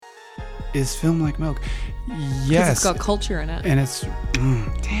Is film like milk? Because Yes. it's got culture in it. And it's,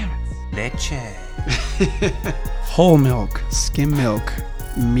 damn it. Leche. Whole milk, skim milk,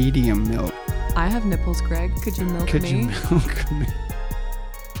 medium milk. I have nipples, Greg. Could you milk Could me? you milk me?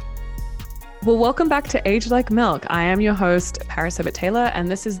 Well, welcome back to Age Like Milk. I am your host, Paris Hibbert Taylor, and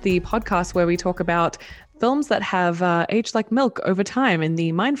this is the podcast where we talk about films that have aged like milk over time in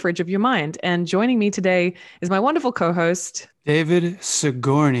the mind fridge of your mind. And joining me today is my wonderful co-host, David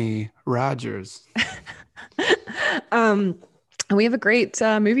Sigourney Rogers. And we have a great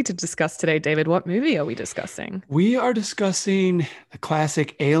movie to discuss today. David, what movie are we discussing? We are discussing the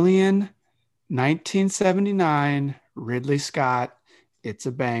classic Alien, 1979, Ridley Scott. It's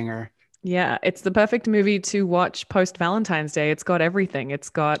a banger. Yeah, it's the perfect movie to watch post Valentine's Day. It's got everything. It's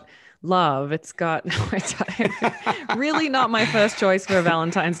got love. It's got really not my first choice for a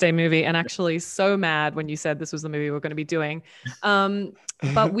Valentine's Day movie, and actually so mad when you said this was the movie we're going to be doing.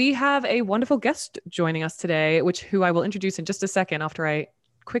 But we have a wonderful guest joining us today, who I will introduce in just a second after I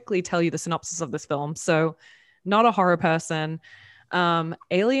quickly tell you the synopsis of this film. So, not a horror person.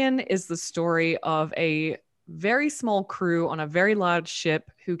 Alien is the story of a very small crew on a very large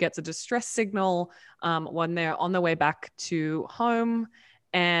ship who gets a distress signal when they're on their way back to home,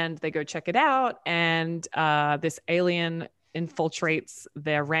 and they go check it out, and this alien infiltrates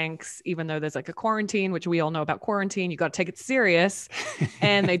their ranks, even though there's like a quarantine, which we all know about quarantine. You got to take it serious.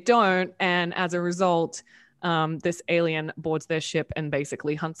 And they don't, and as a result, this alien boards their ship and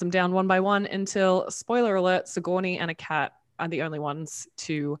basically hunts them down one by one until, spoiler alert, Sigourney and a cat are the only ones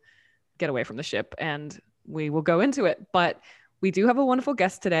to get away from the ship, and we will go into it. But we do have a wonderful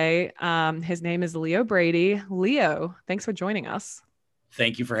guest today. His name is Leo Brady. Leo, thanks for joining us.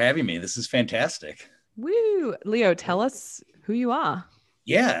 Thank you for having me. This is fantastic. Woo! Leo, tell us who you are.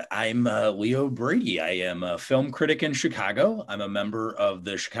 Yeah, I'm Leo Brady. I am a film critic in Chicago. I'm a member of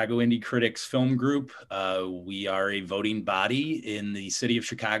the Chicago Indie Critics Film Group. We are a voting body in the city of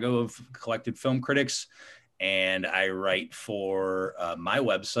Chicago of collected film critics. And I write for my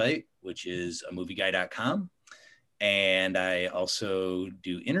website, which is amovieguy.com. And I also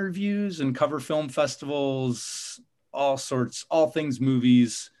do interviews and cover film festivals, all things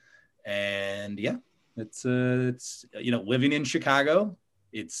movies. And yeah, it's living in Chicago.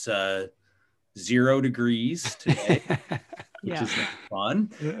 It's 0 degrees today, which is fun.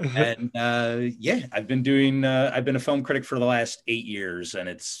 And I've been a film critic for the last 8 years, and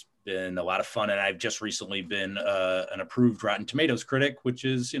it's been a lot of fun. And I've just recently been an approved Rotten Tomatoes critic, which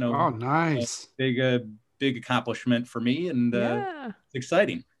is, Oh, nice. a big accomplishment for me, and it's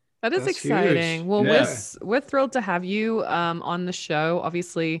exciting. That is That's exciting. huge. Well, Yeah. we're thrilled to have you on the show.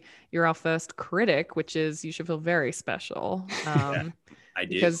 Obviously, you're our first critic, which is, you should feel very special. I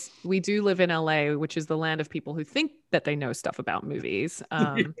do. Because we do live in LA, which is the land of people who think that they know stuff about movies.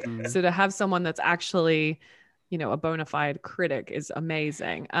 So to have someone that's actually, a bona fide critic is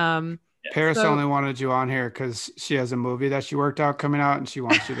amazing. Paris So- only wanted you on here because she has a movie that she worked out coming out, and she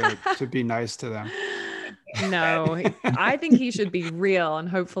wants you to be nice to them. No, I think he should be real, and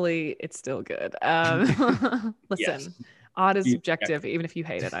hopefully it's still good. Listen, Yes. art is Yeah. subjective. Even if you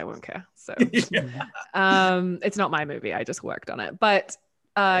hate it, I won't care. So Yeah. it's not my movie. I just worked on it. But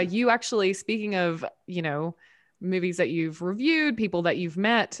you actually, speaking of, movies that you've reviewed, people that you've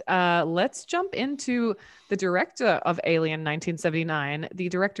met, let's jump into the director of Alien 1979. The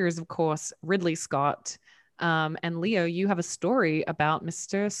director is, of course, Ridley Scott. And Leo, you have a story about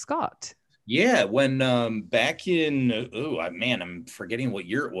Mr. Scott. Yeah, when back in, I'm forgetting what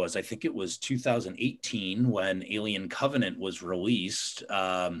year it was. I think it was 2018 when Alien Covenant was released.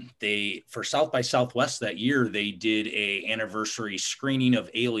 For South by Southwest that year, they did a anniversary screening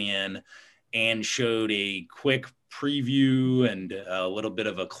of Alien and showed a quick preview and a little bit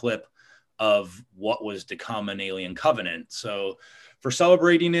of a clip of what was to come in Alien Covenant. So for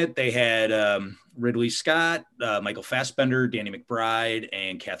celebrating it, they had Ridley Scott, Michael Fassbender, Danny McBride,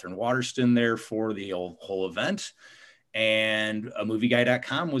 and Catherine Waterston there for the whole event. And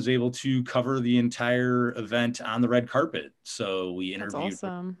amovieguy.com was able to cover the entire event on the red carpet. So we interviewed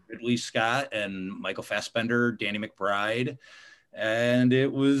Ridley Scott and Michael Fassbender, Danny McBride, and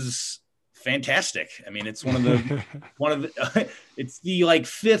it was fantastic. I mean, it's it's the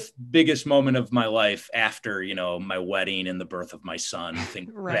fifth biggest moment of my life after, my wedding and the birth of my son,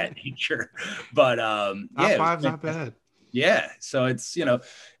 things of that nature. But Not bad. Yeah. So it's,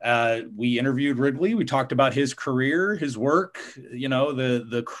 we interviewed Ridley. We talked about his career, his work,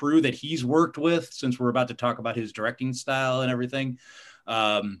 the crew that he's worked with, since we're about to talk about his directing style and everything.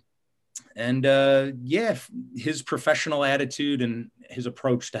 His professional attitude and his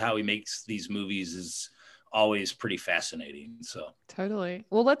approach to how he makes these movies is always pretty fascinating. So Totally.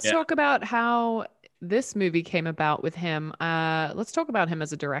 Well, let's talk about how this movie came about with him. Let's talk about him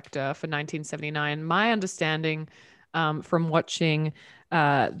as a director for 1979. My understanding from watching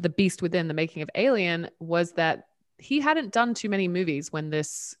The Beast Within, the making of Alien, was that he hadn't done too many movies when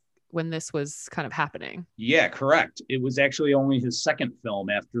this was kind of happening. Yeah, correct. It was actually only his second film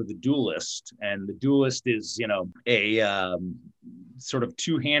after The Duelist. And The Duelist is, a sort of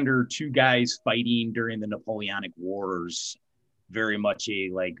two-hander, two guys fighting during the Napoleonic Wars. Very much a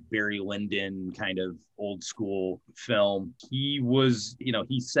like Barry Lyndon kind of old school film. He was,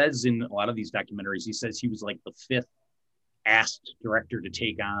 he says in a lot of these documentaries, he says he was like the fifth asked director to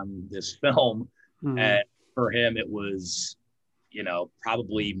take on this film. Mm-hmm. And for him, it was,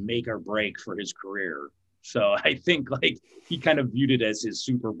 probably make or break for his career. So I think like he kind of viewed it as his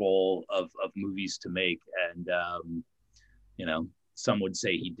Super Bowl of movies to make. And, some would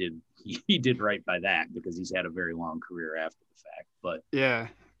say he did right by that because he's had a very long career after the fact. But yeah,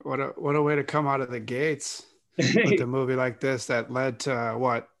 what a way to come out of the gates with a movie like this that led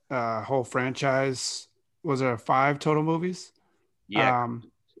to whole franchise. Was there 5 total movies? Yeah.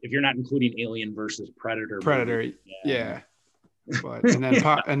 If you're not including Alien versus Predator. Movie, yeah. But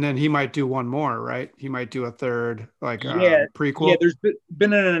and then he might do one more, right? He might do a third, prequel. Yeah, there's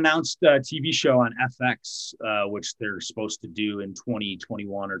been an announced TV show on FX, which they're supposed to do in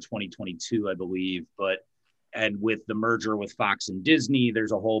 2021 or 2022, I believe. And with the merger with Fox and Disney,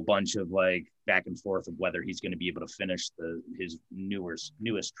 there's a whole bunch of like back and forth of whether he's going to be able to finish his newest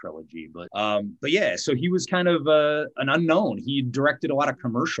trilogy. But yeah, so he was kind of an unknown. He directed a lot of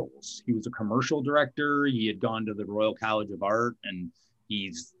commercials. He was a commercial director. He had gone to the Royal College of Art, and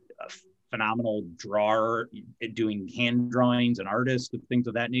he's a phenomenal drawer, doing hand drawings and artist and things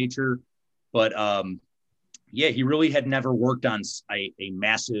of that nature. But yeah, he really had never worked on a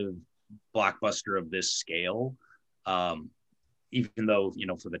massive blockbuster of this scale, even though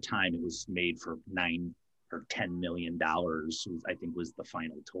for the time it was made for $9 or $10 million, I think was the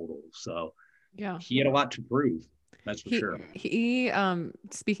final total. So yeah, he had a lot to prove. That's for sure. He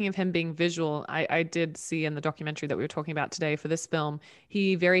speaking of him being visual, I did see in the documentary that we were talking about today for this film,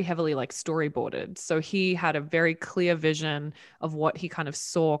 he very heavily storyboarded. So he had a very clear vision of what he kind of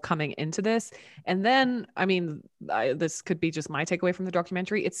saw coming into this. And then, this could be just my takeaway from the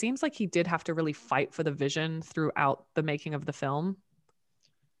documentary. It seems like he did have to really fight for the vision throughout the making of the film.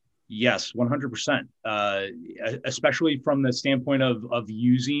 Yes, 100%. Especially from the standpoint of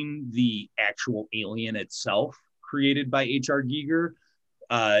using the actual alien itself, created by H.R. Giger,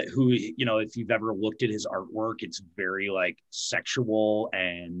 who, if you've ever looked at his artwork, it's very sexual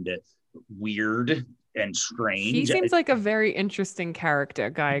and weird and strange. He seems like a very interesting character,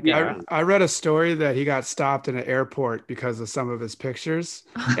 Guy. Yeah, I read a story that he got stopped in an airport because of some of his pictures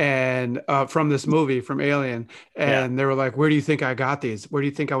and from this movie, from Alien. And they were like, where do you think I got these? Where do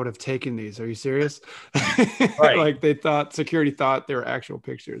you think I would have taken these? Are you serious? Right. Security thought they were actual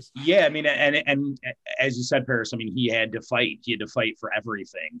pictures. Yeah. And as you said, Paris, he had to fight. He had to fight for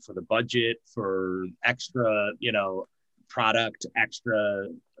everything, for the budget, for extra, product, extra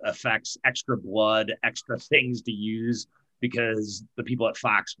effects, extra blood, extra things to use, because the people at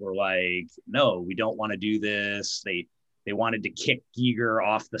Fox were like, no, we don't want to do this. They wanted to kick Giger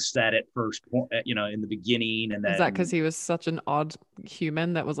off the set at first point, in the beginning. And then, is that because he was such an odd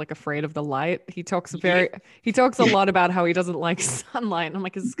human that was afraid of the light? He talks a lot about how he doesn't like sunlight. And I'm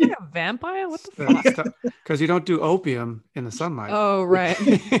like, is this guy a vampire? What the fuck? Because you don't do opium in the sunlight. Oh, right.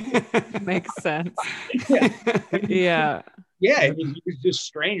 Makes sense. Yeah. Yeah, he was just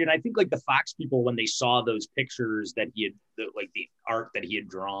strange. And I think the Fox people, when they saw those pictures that he had, the art that he had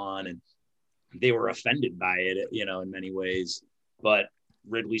drawn, and they were offended by it, in many ways. But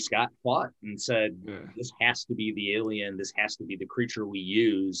Ridley Scott fought and said, this has to be the alien. This has to be the creature we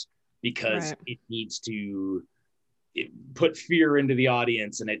use, because it needs to put fear into the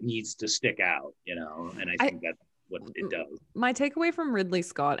audience, and it needs to stick out, and I think that's what it does. My takeaway from Ridley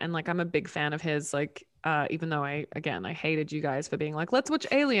Scott, and I'm a big fan of his, even though I hated you guys for being let's watch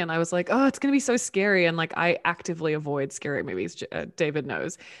Alien. I was oh, it's going to be so scary. And I actively avoid scary movies. David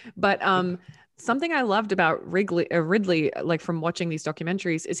knows. But something I loved about Ridley, from watching these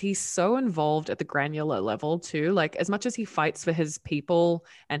documentaries, is he's so involved at the granular level too. As much as he fights for his people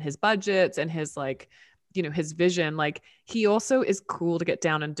and his budgets and his his vision, he also is cool to get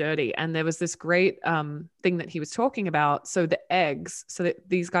down and dirty. And there was this great thing that he was talking about. So the eggs, so that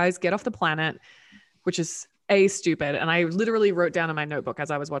these guys get off the planet, which is stupid. And I literally wrote down in my notebook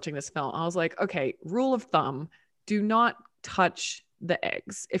as I was watching this film, I was like, okay, rule of thumb, do not touch the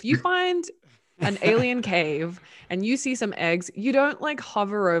eggs. If you find an alien cave and you see some eggs, you don't like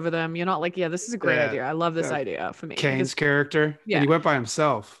hover over them. You're not like, yeah, this is a great Yeah. idea. I love this Yeah. idea for me. Kane's character. Yeah. And he went by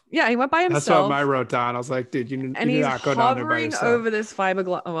himself. Yeah, he went by That's what himself. I wrote down. I was like, dude, you And do he's not go down there by hovering yourself. over this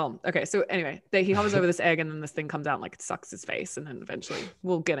fiberglass. Oh, well, okay. So anyway, he hovers over this egg, and then this thing comes out and like it sucks his face, and then eventually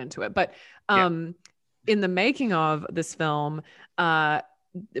we'll get into it. But in the making of this film,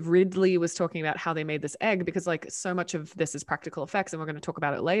 Ridley was talking about how they made this egg, because like so much of this is practical effects, and we're going to talk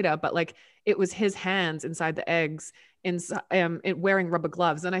about it later, but like it was his hands inside the eggs, wearing rubber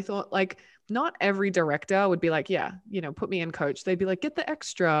gloves. And I thought, like, not every director would be like, yeah, put me in, coach. They'd be like, get the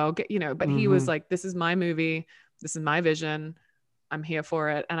extra, or get, but he was like, this is my movie, this is my vision, I'm here for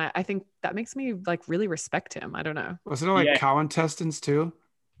it. And I think that makes me like really respect him. I don't know. Wasn't it like cow intestines too?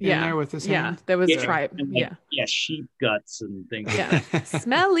 In there with his hand? There was tripe. Sheep guts and things. Yeah.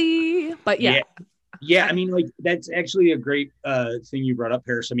 Smelly. But yeah. I mean, like, that's actually a great thing you brought up,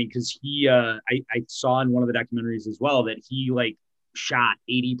 Paris. I mean, because I saw in one of the documentaries as well that he like shot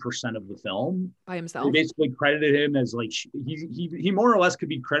 80% of the film by himself. They basically credited him as like he more or less could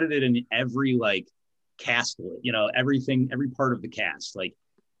be credited in every like cast, everything, every part of the cast, like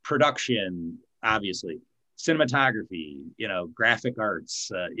production, obviously, cinematography, graphic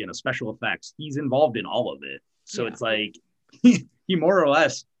arts, special effects. He's involved in all of it. So it's like he more or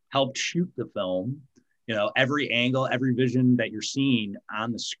less helped shoot the film. Every angle, every vision that you're seeing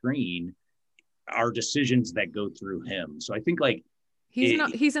on the screen are decisions that go through him. So I think like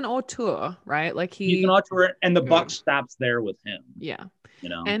he's an auteur, right? Like he's an auteur, and the buck stops there with him. Yeah.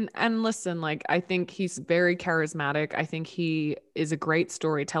 And listen, like, I think he's very charismatic. I think he is a great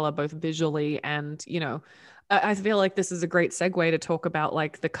storyteller, both visually and, I feel like this is a great segue to talk about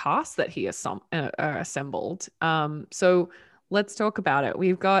like the cast that he assembled. So let's talk about it.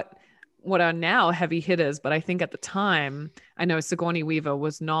 We've got what are now heavy hitters, but I think at the time, I know Sigourney Weaver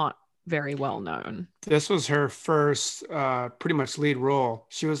was not very well known. This was her first pretty much lead role.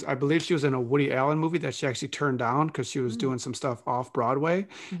 I believe she was in a Woody Allen movie that she actually turned down because she was doing some stuff off Broadway.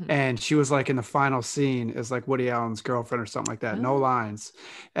 And she was like in the final scene as like Woody Allen's girlfriend or something like that. No lines.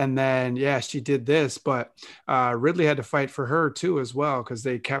 And then, she did this, but Ridley had to fight for her too as well, because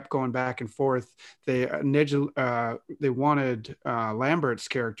they kept going back and forth. They wanted Lambert's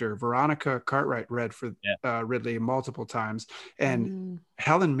character, Veronica Cartwright, read for Ridley multiple times. And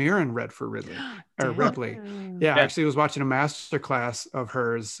Helen Mirren read for Ridley. Ripley. Yeah, I actually was watching a master class of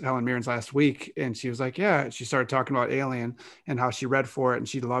hers, Helen Mirren's, last week, and she was like, she started talking about Alien and how she read for it, and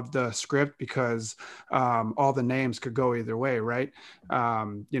she loved the script because all the names could go either way, right?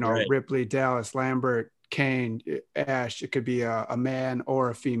 Ripley, Dallas, Lambert, Kane, Ash, it could be a man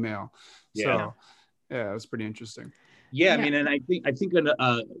or a female. So it was pretty interesting. I mean, and I think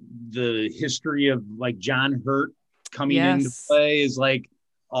the history of like John Hurt coming into play is like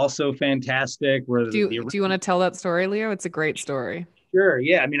also fantastic. Do you want to tell that story, Leo? It's a great story. Sure.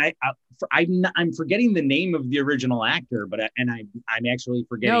 Yeah. I mean, I'm forgetting the name of the original actor, but I'm actually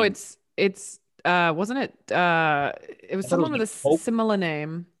forgetting. No, it's wasn't it? It was someone with a similar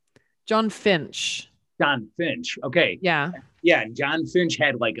name, John Finch. John Finch. Okay. Yeah. Yeah. John Finch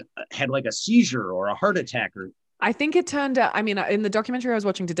had like a seizure or a heart attack or. I think it turned out, I mean, in the documentary I was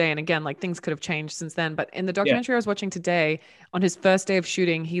watching today, and again, like things could have changed since then, but in the documentary I was watching today, on his first day of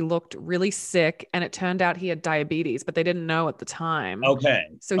shooting, he looked really sick, and it turned out he had diabetes, but they didn't know at the time. Okay.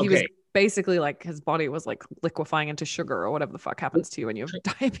 So he was basically like, his body was like liquefying into sugar or whatever the fuck happens to you when you have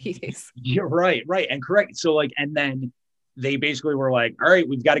diabetes. You're right. And correct. So like, and then they basically were like, all right,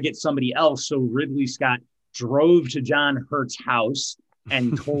 we've got to get somebody else. So Ridley Scott drove to John Hurt's house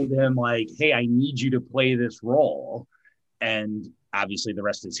and told him like, hey, I need you to play this role. And obviously the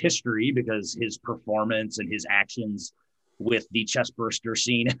rest is history, because his performance and his actions with the chest burster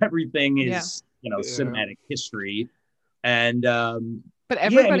scene, everything is, cinematic history. And, but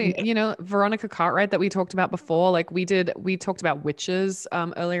everybody, Veronica Cartwright that we talked about before, like we talked about witches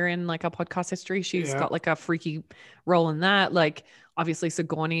earlier in like our podcast history. She's got like a freaky role in that. Like obviously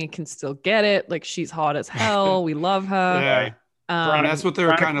Sigourney can still get it. Like she's hot as hell. We love her. Yeah. That's what they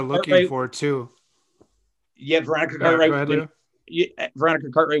were kind of looking for too. Yeah, Veronica Cartwright. Veronica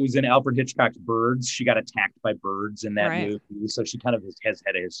Cartwright was in Alfred Hitchcock's Birds. She got attacked by birds in that movie, so she kind of has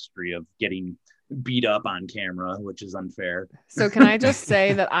had a history of getting beat up on camera, which is unfair. So can I just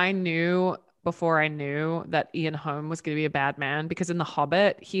say that I knew before I knew that Ian Holm was going to be a bad man, because in The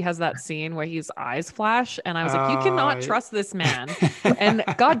Hobbit, he has that scene where his eyes flash, and I was like, you cannot trust this man. And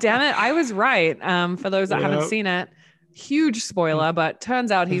God damn it, I was right. For those that haven't seen it. huge spoiler, but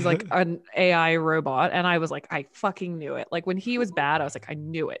turns out he's like an AI robot. And I was like, I fucking knew it. Like when he was bad, I was like, I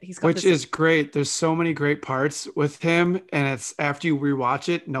knew it. He's got Which is great. There's so many great parts with him. And it's after you rewatch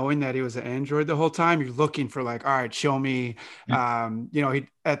it, knowing that he was an android the whole time, you're looking for like, all right, show me, he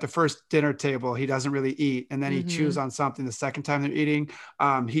at the first dinner table, he doesn't really eat. And then he chews on something the second time they're eating.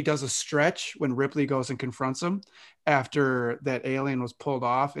 He does a stretch when Ripley goes and confronts him after that alien was pulled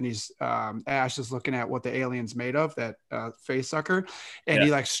off, and he's Ash is looking at what the alien's made of, that face sucker, and he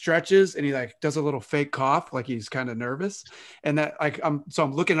like stretches and he like does a little fake cough, like he's kind of nervous. And that like I'm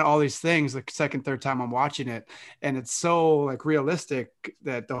looking at all these things the second, third time I'm watching it, and it's so like realistic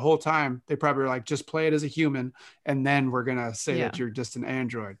that the whole time they probably were like, just play it as a human, and then we're gonna say that you're just an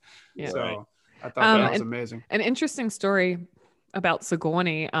android. So I thought that was amazing. An interesting story about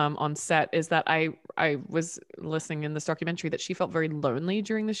Sigourney on set is that I was listening in this documentary that she felt very lonely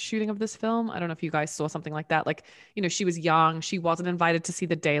during the shooting of this film. I don't know if you guys saw something like that. Like, she was young. She wasn't invited to see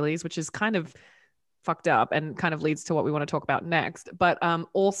the dailies, which is kind of fucked up and kind of leads to what we want to talk about next. But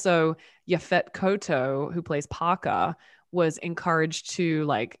also Yaphet Kotto, who plays Parker, was encouraged to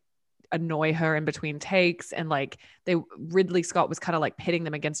like annoy her in between takes. And like Ridley Scott was kind of like pitting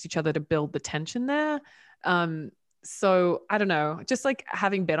them against each other to build the tension there. So I don't know, just like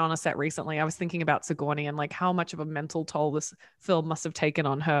having been on a set recently, I was thinking about Sigourney and like how much of a mental toll this film must have taken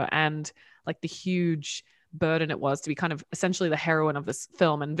on her, and like the huge burden it was to be kind of essentially the heroine of this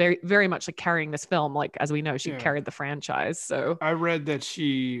film, and very, very much like carrying this film. Like, as we know, she carried the franchise. So I read that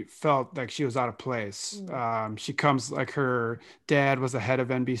she felt like she was out of place. She comes, like, her dad was the head of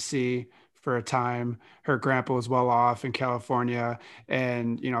NBC for a time. Her grandpa was well off in California,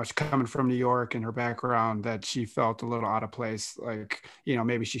 and she's coming from New York, and her background, that she felt a little out of place, like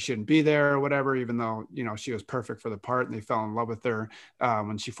maybe she shouldn't be there or whatever, even though she was perfect for the part, and they fell in love with her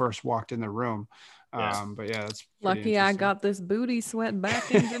when she first walked in the room. But yeah, that's lucky I got this booty sweat back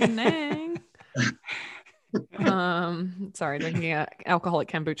into Nang. Sorry, drinking alcoholic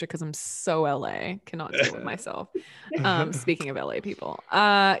kombucha because I'm so LA, cannot deal with myself. Speaking of LA people,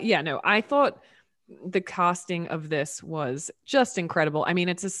 I thought the casting of this was just incredible. I mean,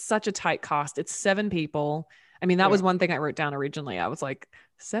 it's such a tight cast. It's 7 people. I mean, that was one thing I wrote down originally. I was like,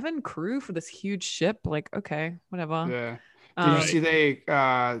 7 crew for this huge ship. Like, okay, whatever. Did you see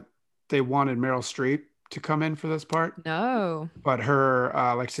they wanted Meryl Streep to come in for this part? No. But her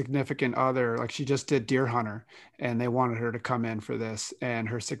like significant other, like, she just did Deer Hunter, and they wanted her to come in for this, and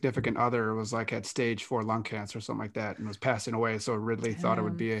her significant other was like at stage 4 lung cancer or something like that, and was passing away. So Ridley thought it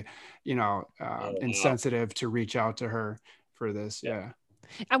would be insensitive to reach out to her for this.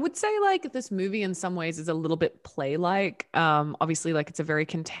 I would say like this movie in some ways is a little bit play-like. Obviously, like, it's a very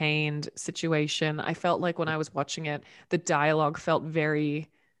contained situation. I felt like when I was watching it, the dialogue felt very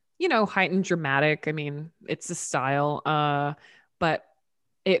heightened dramatic. I mean, it's a style, but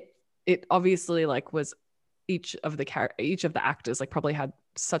it obviously like was each of the actors like probably had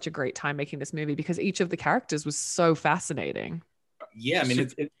such a great time making this movie because each of the characters was so fascinating. Yeah, I mean,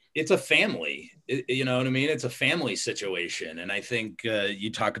 it's a family. You know what I mean? It's a family situation, and I think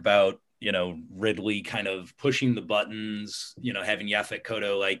you talk about Ridley kind of pushing the buttons, having Yaphet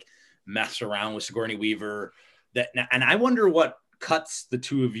Kotto like mess around with Sigourney Weaver. And I wonder what cuts the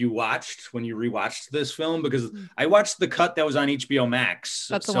two of you watched when you rewatched this film, because I watched the cut that was on HBO Max.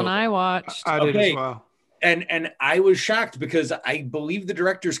 That's the one I watched. I did as well. And I was shocked because I believe the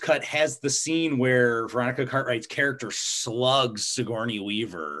director's cut has the scene where Veronica Cartwright's character slugs Sigourney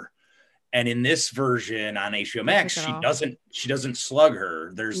Weaver. And in this version on HBO Max, she doesn't slug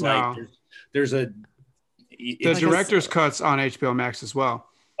her. The director's cut's on HBO Max as well.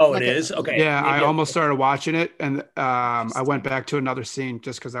 Oh, it is? Okay. Yeah, I almost started watching it, and I went back to another scene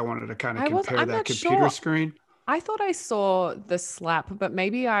just because I wanted to kind of compare that computer screen. I thought I saw the slap, but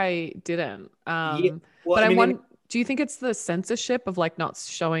maybe I didn't. Do you think it's the censorship of like not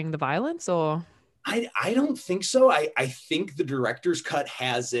showing the violence, or? I don't think so. I think the director's cut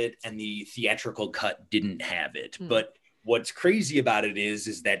has it and the theatrical cut didn't have it. But what's crazy about it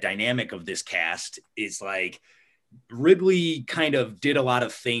is that dynamic of this cast is like, Ridley kind of did a lot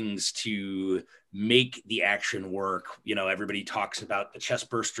of things to make the action work. Everybody talks about the chest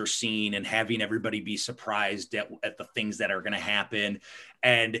burster scene and having everybody be surprised at the things that are going to happen.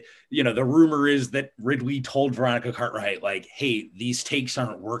 And, the rumor is that Ridley told Veronica Cartwright, like, hey, these takes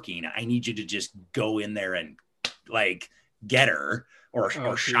aren't working. I need you to just go in there and like get her or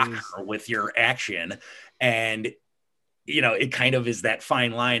shock her with your action. And it kind of is that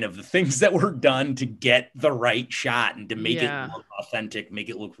fine line of the things that were done to get the right shot and to make it look authentic, make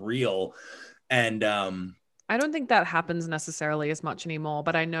it look real. And I don't think that happens necessarily as much anymore,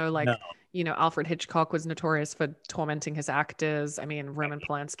 but I know You know, Alfred Hitchcock was notorious for tormenting his actors. I mean, Roman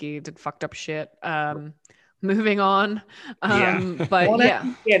Polanski did fucked up shit. Moving on. But Well, yeah.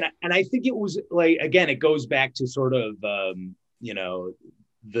 And I think it was like, again, it goes back to sort of,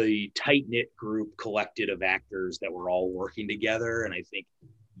 the tight knit group collected of actors that were all working together. And I think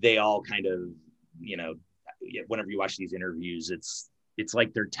they all kind of, whenever you watch these interviews, it's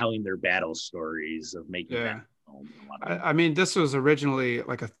like they're telling their battle stories of making that film. I mean, this was originally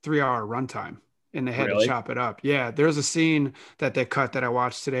like a 3-hour runtime, and they had to chop it up. Yeah, there's a scene that they cut that I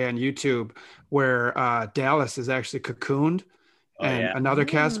watched today on YouTube where Dallas is actually cocooned. Another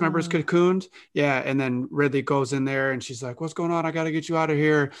cast member is cocooned. Yeah. And then Ridley goes in there and she's like, what's going on? I got to get you out of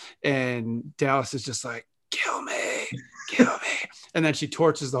here. And Dallas is just like, kill me. And then she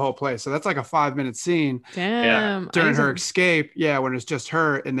torches the whole place. So that's like a 5-minute scene. Damn. During her escape. Yeah. When it's just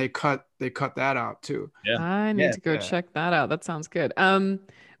her, and they cut that out too. Yeah. I need to go check that out. That sounds good.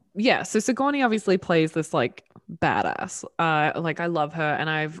 Yeah. So Sigourney obviously plays this like badass. Like I love her. And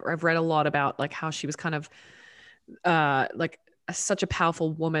I've read a lot about like how she was kind of like such a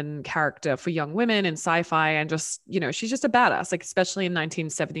powerful woman character for young women in sci-fi, and just, you know, she's just a badass, like especially in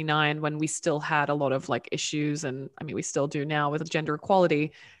 1979 when we still had a lot of like issues, and I mean we still do now with gender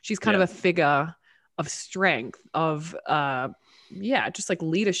equality. She's kind of a figure of strength, of just like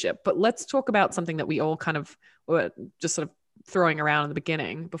leadership. But let's talk about something that we all kind of were just sort of throwing around in the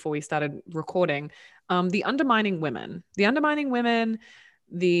beginning before we started recording, the undermining women,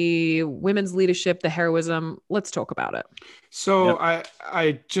 the women's leadership, the heroism. Let's talk about it. So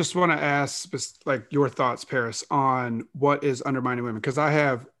I just want to ask like your thoughts, Paris, on what is undermining women. Because I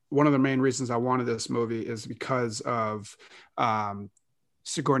have one of the main reasons I wanted this movie is because of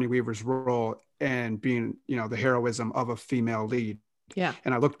Sigourney Weaver's role and being, you know, the heroism of a female lead. Yeah.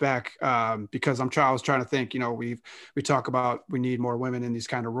 And I looked back because I was trying to think, you know, we talk about we need more women in these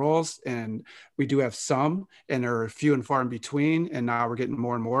kind of roles, and we do have some, and they're few and far in between. And now we're getting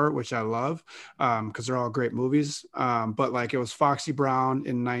more and more, which I love because they're all great movies. But like it was Foxy Brown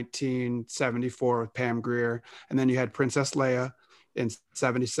in 1974 with Pam Grier, and then you had Princess Leia in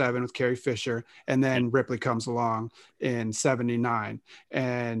 77 with Carrie Fisher, and then Ripley comes along in 79,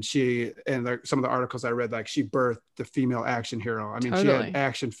 and some of the articles I read, like she birthed the female action hero. I mean, She had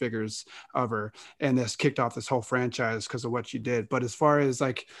action figures of her, and this kicked off this whole franchise because of what she did. But as far as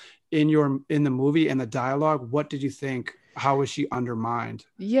like in the movie and the dialogue, what did you think? How was she undermined?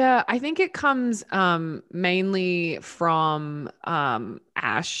 Yeah, I think it comes mainly from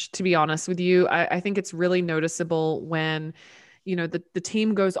Ash, to be honest with you. I think it's really noticeable when, you know, the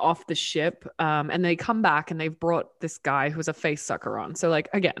team goes off the ship and they come back and they've brought this guy who's a face sucker on. So like,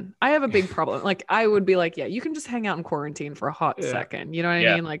 again, I have a big problem. Like I would be like, yeah, you can just hang out in quarantine for a hot second. You know what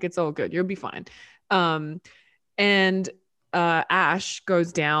I mean? Like it's all good. You'll be fine. And Ash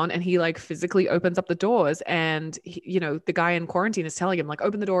goes down and he like physically opens up the doors, and you know, the guy in quarantine is telling him like,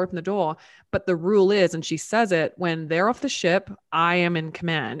 open the door. But the rule is, and she says it, when they're off the ship, I am in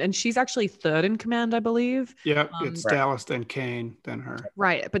command. And she's actually third in command, I believe. Yeah. It's Dallas, then Kane, then her.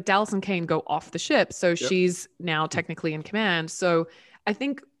 Right. But Dallas and Kane go off the ship. So she's now technically in command. So I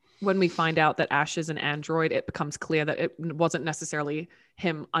think when we find out that Ash is an android, it becomes clear that it wasn't necessarily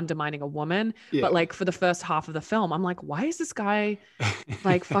him undermining a woman. But like for the first half of the film, I'm like, why is this guy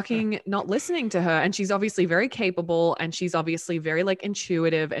like fucking not listening to her? And she's obviously very capable, and she's obviously very like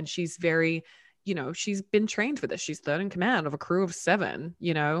intuitive, and she's very, you know, she's been trained for this. She's third in command of a crew of 7,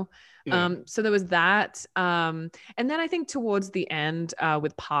 you know? So there was that. And then I think towards the end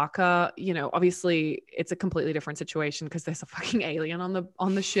with Parker, you know, obviously it's a completely different situation because there's a fucking alien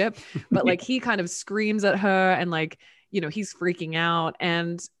on the ship, but like he kind of screams at her, and like, you know, he's freaking out.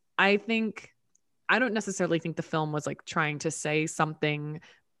 And I don't necessarily think the film was like trying to say something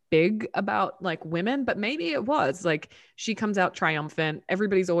big about like women, but maybe it was. Like she comes out triumphant,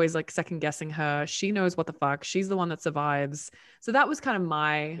 everybody's always like second guessing her, she knows what the fuck, she's the one that survives. So that was kind of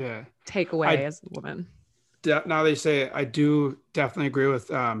my takeaway as a woman. Now they say I do definitely agree with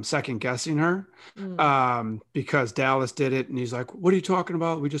second guessing her because Dallas did it, and he's like, what are you talking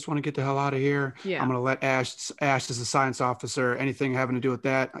about? We just want to get the hell out of here. I'm going to let Ash as a science officer, anything having to do with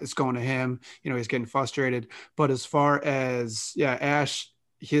that, it's going to him. You know, he's getting frustrated. But as far as Ash,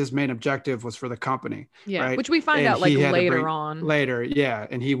 his main objective was for the company, right? Which we find out like later on.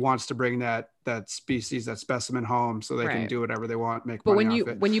 And he wants to bring that species, that specimen home, so they can do whatever they want, make money off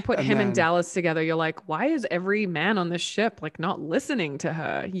it. When you put him and Dallas together, you're like, why is every man on this ship like not listening to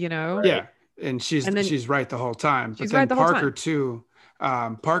her? You know? Yeah, and she's right the whole time. But then Parker too.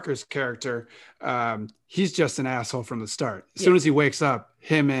 Parker's character, he's just an asshole from the start. As soon as he wakes up,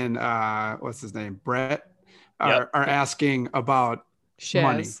 him and what's his name, Brett, are asking about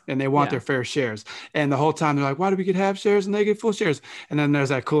money Shares. and they want Yeah. their fair shares. And the whole time they're like, why do we get half shares and they get full shares? And then there's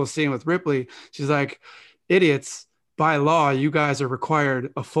that cool scene with Ripley. She's like, idiots, by law, you guys are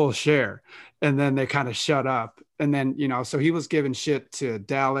required a full share. And then they kind of shut up. And then, so he was giving shit to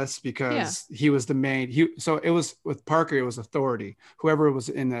Dallas Yeah. because he was the main, so it was with Parker, it was authority. Whoever was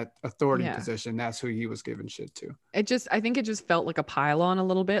in that authority Yeah. position, that's who he was giving shit to. I think it just felt like a pile-on a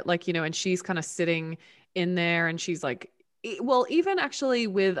little bit, like, and she's kind of sitting in there and she's like, well, even actually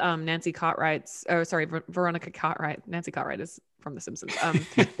with Nancy Cartwright's, oh, sorry, Veronica Cartwright. Nancy Cartwright is from The Simpsons.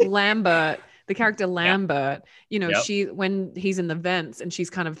 Lambert, the character Lambert, she, when he's in the vents and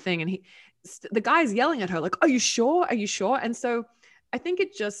she's kind of thing, and the guy's yelling at her like, are you sure? Are you sure? And so I think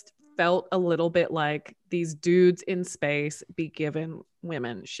it just felt a little bit like these dudes in space be giving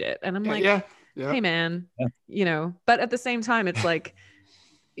women shit. And I'm like, hey man, but at the same time, it's like,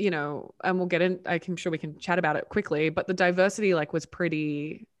 and we'll get in, I'm sure we can chat about it quickly, but the diversity like was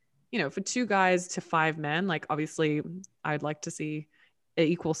pretty, for 2 guys to 5 men, like obviously I'd like to see an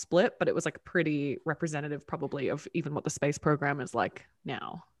equal split, but it was like pretty representative probably of even what the space program is like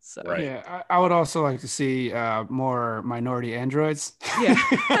now. So yeah, I would also like to see more minority androids. Yeah.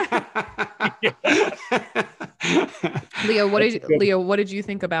 Leo, what did you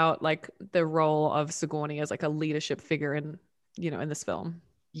think about like the role of Sigourney as like a leadership figure in this film?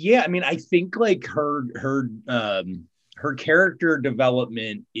 Yeah, I mean, I think like her character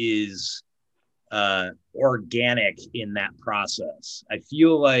development is organic in that process. I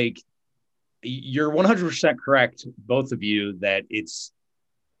feel like you're 100% correct, both of you, that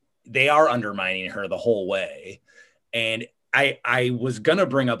they are undermining her the whole way. And I was gonna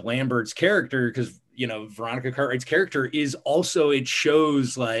bring up Lambert's character because Veronica Cartwright's character is also, it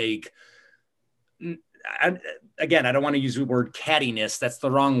shows like, again, I don't want to use the word cattiness, that's the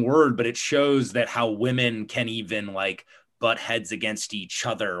wrong word, but it shows that how women can even like butt heads against each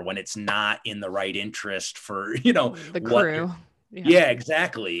other when it's not in the right interest for the crew. Yeah,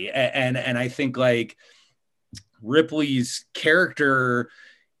 exactly. And I think like Ripley's character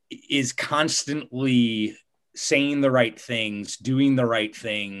is constantly saying the right things, doing the right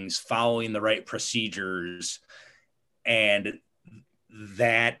things, following the right procedures, and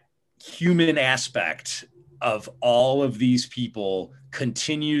that human aspect of all of these people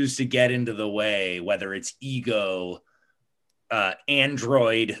continues to get into the way, whether it's ego,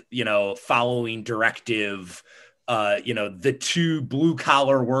 android, following directive, the 2 blue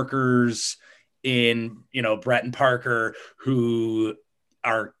collar workers in, Brett and Parker, who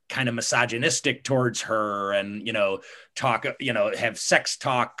are kind of misogynistic towards her and, talk, have sex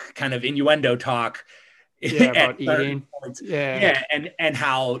talk, kind of innuendo talk. Yeah, about eating. Yeah. And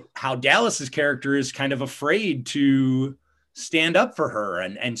how Dallas's character is kind of afraid to stand up for her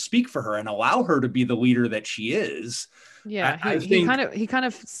and speak for her and allow her to be the leader that she is. Yeah, he kind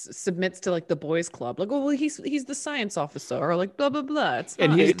of submits to like the boys club, like, well, he's the science officer, or like blah blah blah.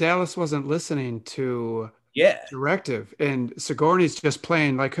 Dallas wasn't listening to yeah directive, and Sigourney's just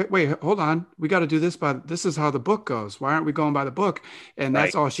playing like, wait, hold on, we got to do this this is how the book goes, why aren't we going by the book? And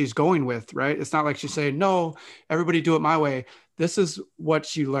that's all she's going with, right? It's not like she's saying, no, everybody do it my way. This is what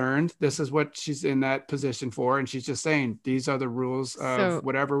she learned, this is what she's in that position for, and she's just saying these are the rules of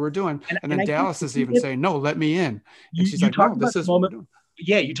whatever we're doing. And then Dallas is even saying, no, let me in. And she's like, no, this is what we're doing.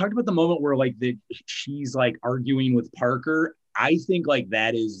 Yeah, you talked about the moment where like she's like arguing with Parker. I think like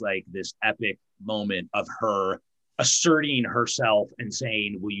that is like this epic moment of her asserting herself and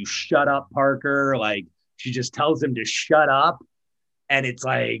saying, will you shut up, Parker? Like she just tells him to shut up. And it's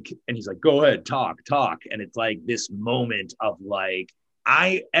like, and he's like, go ahead, talk. And it's like this moment of like,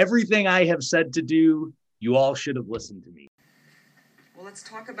 everything I have said to do, you all should have listened to me. Well, let's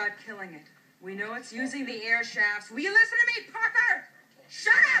talk about killing it. We know it's using the air shafts. Will you listen to me, Parker?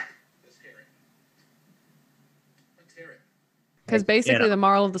 Shut up! Let's hear it. Because basically the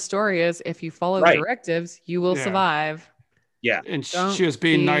moral of the story is if you follow the directives, you will survive. Yeah. And she was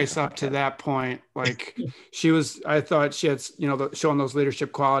being nice up to that point. Like I thought she had, showing those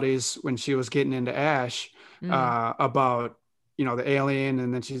leadership qualities when she was getting into Ash about, the alien.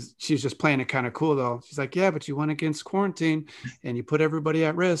 And then she's just playing it kind of cool though. She's like, yeah, but you went against quarantine and you put everybody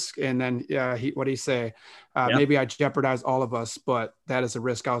at risk. And then, what do you say? Maybe I jeopardized all of us, but that is a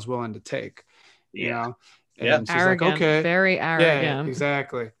risk I was willing to take, And she's arrogant, like, okay. Very arrogant. Yeah,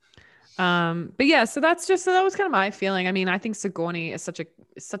 exactly. But yeah, so that was kind of my feeling. I mean, I think Sigourney is such a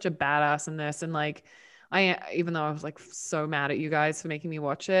badass in this, and like even though I was like so mad at you guys for making me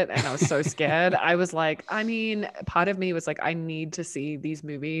watch it and I was so scared, I was like, I mean, part of me was like, I need to see these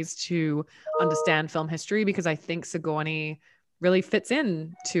movies to understand film history because I think Sigourney really fits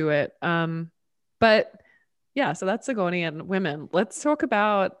in to it. But yeah, so that's Sigourney and women. Let's talk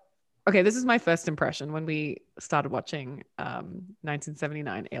about. Okay, this is my first impression when we started watching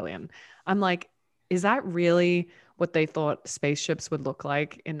 1979 Alien. I'm like, is that really what they thought spaceships would look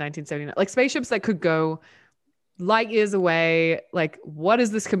like in 1979? Like spaceships that could go light years away. Like, what is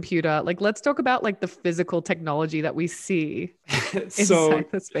this computer? Like, let's talk about like the physical technology that we see So inside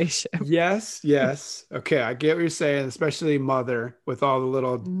the spaceship. yes. Okay, I get what you're saying, especially Mother with all the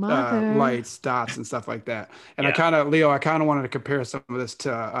little Mother. lights, dots, and stuff like that. And Yeah. I kind of wanted to compare some of this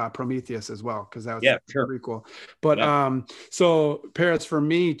to Prometheus as well, because that was Yeah, sure. pretty cool. But Yeah. so Paris, for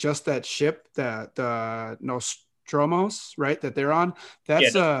me, just that ship, that the Nostromos, right, that they're on,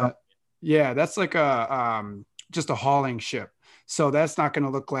 that's that's like a just a hauling ship. So that's not going to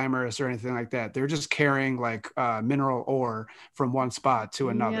look glamorous or anything like that. They're just carrying like mineral ore from one spot to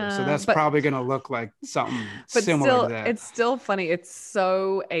another. So Yeah, that's but probably going to look like something but similar still to that. it's still funny. It's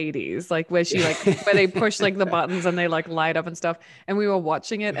so 80s, like where she like where they push like the buttons and they like light up and stuff. And we were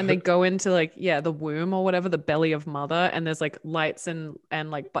watching it and they go into like the womb or whatever, the belly of Mother, and there's like lights and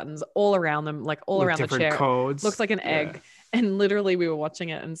like buttons all around them, like all With around the different chair. codes. Looks like an egg. And literally we were watching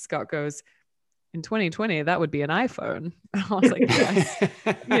it and Scott goes, in 2020 that would be an iPhone. I was like, yes.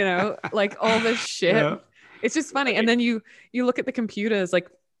 Like all this shit. Yeah. It's just funny. And then you look at the computers, like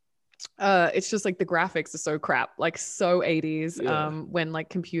it's just like the graphics are so crap, like so 80s. When like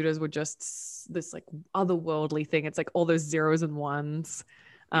computers were just this like otherworldly thing. It's like all those zeros and ones.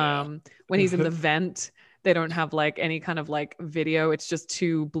 When he's in the vent, they don't have like any kind of like video. It's just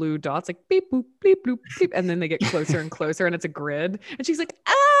two blue dots, like beep boop beep bloop beep, and then they get closer and closer, and it's a grid. And she's like,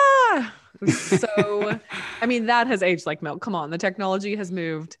 ah. So, I mean, that has aged like milk. Come on, the technology has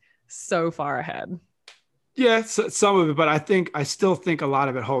moved so far ahead. Yeah, some of it, but I still think a lot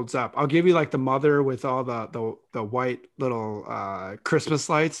of it holds up. I'll give you like the Mother with all the white little Christmas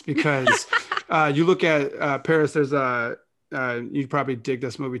lights, because you look at Paris. There's you'd probably dig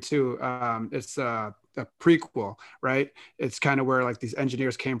this movie too. It's a prequel, right? It's kind of where like these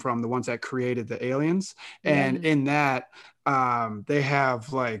engineers came from, the ones that created the aliens, and in that they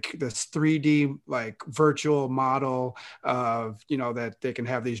have like this 3D like virtual model of that they can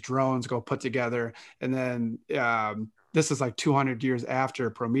have these drones go put together, and then this is like 200 years after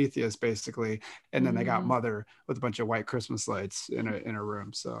Prometheus, basically, and then they got Mother with a bunch of white Christmas lights in a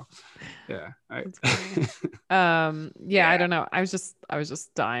room. So, yeah, I don't know. I was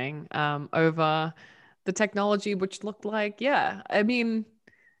just dying over the technology, which looked like, I mean,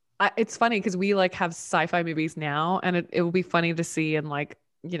 it's funny because we like have sci-fi movies now, and it will be funny to see in like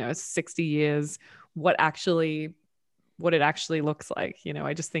 60 years what it actually looks like.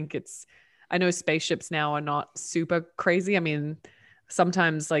 I just think I know spaceships now are not super crazy. I mean,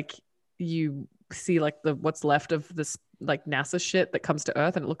 sometimes like you see like what's left of this like NASA shit that comes to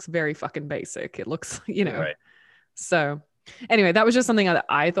Earth, and it looks very fucking basic. It looks, Right. So anyway, that was just something that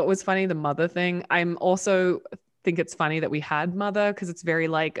I thought was funny, the Mother thing. I'm also think it's funny that we had Mother, because it's very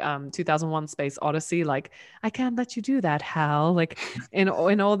like 2001 Space Odyssey, like, I can't let you do that, Hal. Like in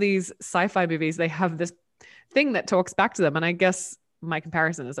all these sci-fi movies, they have this thing that talks back to them. And I guess my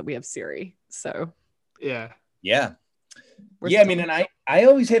comparison is that we have Siri. So yeah. I mean, and I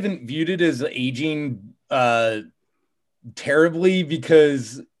always haven't viewed it as aging terribly,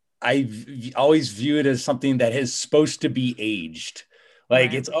 because I always view it as something that is supposed to be aged.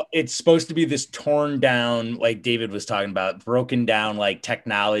 Like it's supposed to be this torn down, like David was talking about, broken down like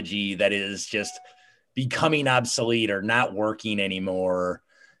technology that is just becoming obsolete or not working anymore.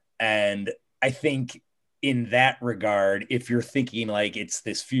 And I think in that regard, if you're thinking like it's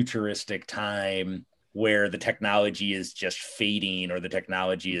this futuristic time where the technology is just fading, or the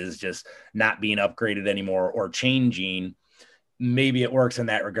technology is just not being upgraded anymore or changing, maybe it works in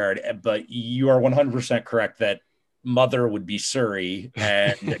that regard. But you are 100% correct that Mother would be Siri,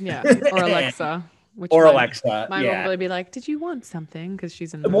 and or Alexa. Alexa. My mom would be like, "Did you want something?" Because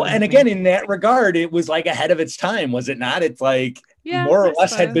she's in the well, and again, in that regard, it was like ahead of its time, was it not? It's like more or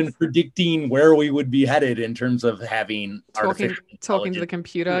less had been predicting where we would be headed in terms of having talking to the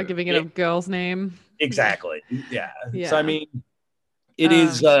computer, giving it a girl's name. Exactly. Yeah. So I mean, it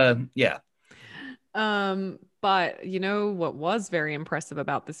is. But what was very impressive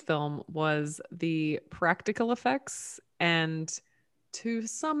about this film was the practical effects and to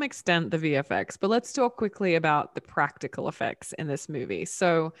some extent the VFX. But let's talk quickly about the practical effects in this movie.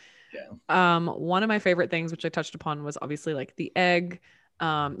 So one of my favorite things, which I touched upon, was obviously like the egg.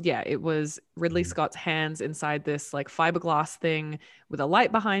 It was Ridley Scott's hands inside this like fiberglass thing with a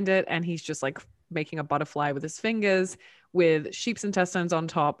light behind it. And he's just like making a butterfly with his fingers with sheep's intestines on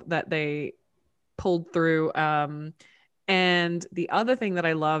top that they pulled through. And And the other thing that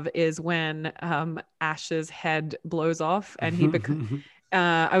I love is when Ash's head blows off and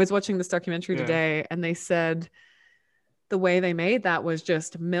I was watching this documentary today, and they said the way they made that was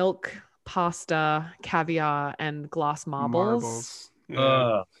just milk, pasta, caviar, and glass marbles.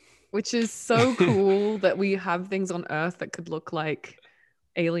 Yeah. Which is so cool that we have things on Earth that could look like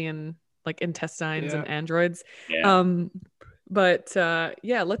alien, like intestines and androids. But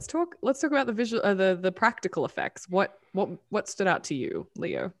let's talk about the visual, the practical effects. What stood out to you,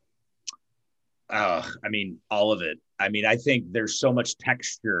 Leo? I mean, all of it. I mean, I think there's so much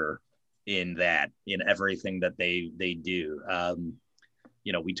texture in everything that they do.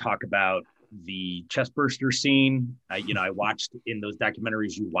 We talk about the chest burster scene. I watched in those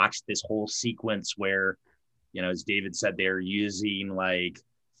documentaries, you watched this whole sequence where, as David said, they're using like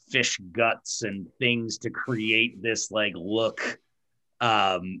fish guts and things to create this like look.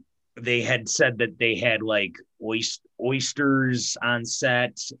 They had said that they had like oysters on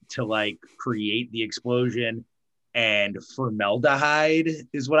set to like create the explosion, and formaldehyde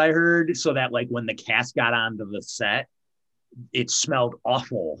is what I heard, so that like when the cast got onto the set, it smelled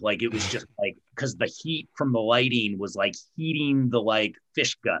awful. Like it was just like, because the heat from the lighting was like heating the like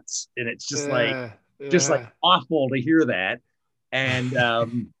fish guts, and it's just like awful to hear that.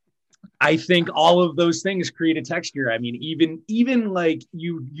 And I think all of those things create a texture. I mean, even like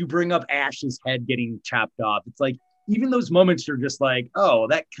you bring up Ash's head getting chopped off. It's like, even those moments are just like, oh,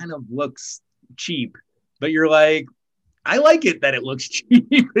 that kind of looks cheap, but you're like, I like it that it looks cheap.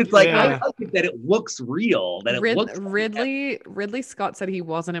 It's like, I like it that it looks real, that it looks Ridley Scott said he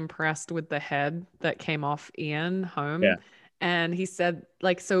wasn't impressed with the head that came off Ian Holm. Yeah. And he said,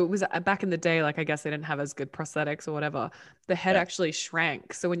 like, so it was back in the day, like, I guess they didn't have as good prosthetics or whatever. The head actually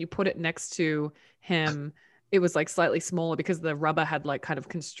shrank. So when you put it next to him, it was like slightly smaller because the rubber had like kind of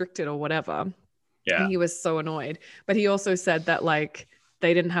constricted or whatever. Yeah. And he was so annoyed. But he also said that like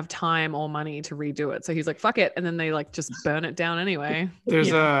they didn't have time or money to redo it. So he's like, fuck it. And then they like just burn it down anyway.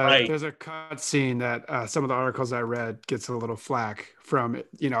 There's a cut scene that some of the articles I read gets a little flack from,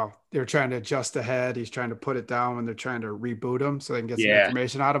 they're trying to adjust the head. He's trying to put it down when they're trying to reboot him so they can get some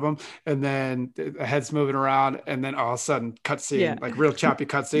information out of him. And then the head's moving around, and then all of a sudden cut scene, like real choppy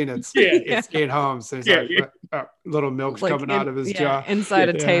cut scene. It's Ian Holm. So he's like, little milk's like coming out of his jaw. Inside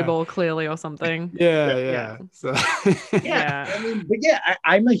a table, clearly, or something. So I mean, but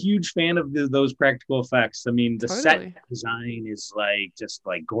I'm a huge fan of those practical effects. I mean, the set design is like just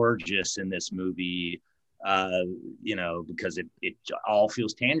like gorgeous in this movie. Because it all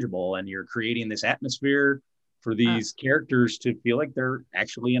feels tangible, and you're creating this atmosphere for these characters to feel like they're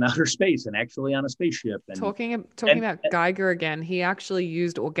actually in outer space and actually on a spaceship. And talking about Geiger again, he actually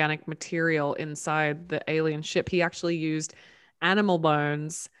used organic material inside the alien ship. He actually used animal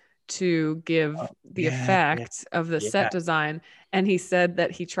bones to give the effect of the set design. And he said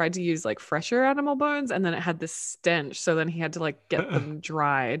that he tried to use like fresher animal bones, and then it had this stench. So then he had to like get them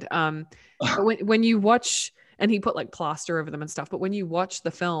dried. But when you watch, and he put like plaster over them and stuff, but when you watch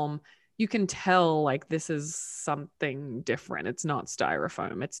the film, you can tell like this is something different. It's not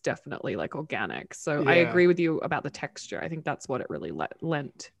styrofoam. It's definitely like organic. So I agree with you about the texture. I think that's what it really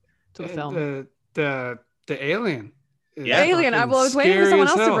lent to the film. The alien. Alien. I was waiting for someone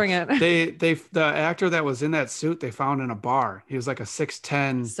else to bring it. The actor that was in that suit, they found in a bar. He was like a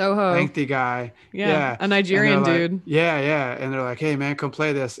 6'10" Soho lengthy guy. A Nigerian dude. Like, and they're like, hey man, come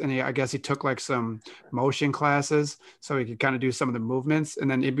play this. And I guess he took like some motion classes so he could kind of do some of the movements. And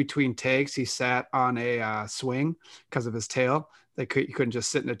then in between takes, he sat on a swing because of his tail. He couldn't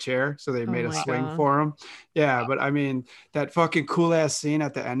just sit in a chair, so they made a swing for him. But I mean, that fucking cool ass scene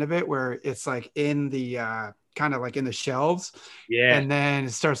at the end of it where it's like in the kind of like in the shelves, and then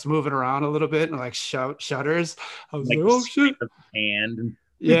it starts moving around a little bit and like shudders. I was like, oh shit. And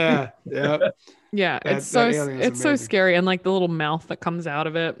it's so scary, and like the little mouth that comes out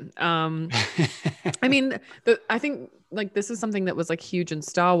of it. I mean, I think like this is something that was like huge in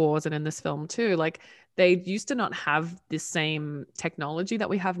Star Wars and in this film too. Like they used to not have the same technology that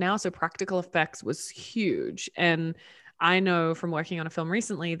we have now, so practical effects was huge. And I know from working on a film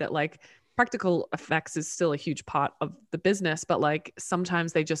recently that like practical effects is still a huge part of the business, but like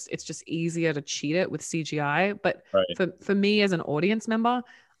sometimes it's just easier to cheat it with CGI. But for me as an audience member,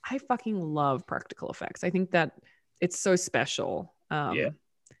 I fucking love practical effects. I think that it's so special.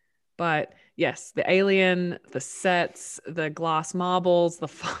 But yes, the alien, the sets, the glass marbles, the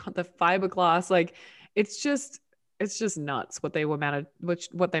fiberglass, like it's just nuts what they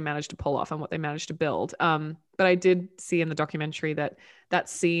managed to pull off and what they managed to build. But I did see in the documentary that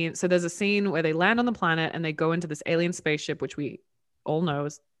scene. So there's a scene where they land on the planet and they go into this alien spaceship, which we all know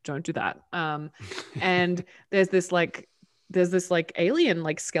is don't do that. And there's this like there's this like alien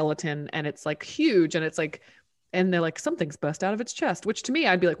like skeleton, and it's like huge, and it's like, and they're like, something's burst out of its chest, which to me,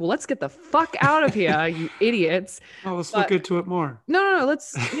 I'd be like, well, let's get the fuck out of here, you idiots. Oh, let's But look into it more. no,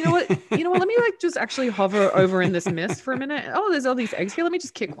 let's, you know what, let me like just actually hover over in this mist for a minute. Oh, there's all these eggs here. Let me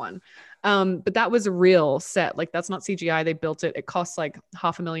just kick one. But that was a real set. Like, that's not CGI. They built it. It cost like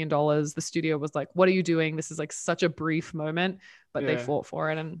 $500,000. The studio was like, what are you doing? This is like such a brief moment, but they fought for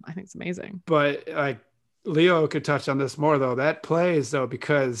it. And I think it's amazing. But like Leo could touch on this more though. That plays though,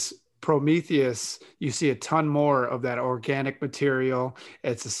 because Prometheus, you see a ton more of that organic material.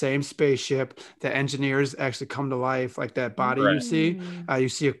 It's the same spaceship. The engineers actually come to life, like that body you see. You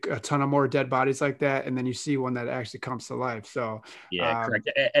see a ton of more dead bodies like that, and then you see one that actually comes to life. So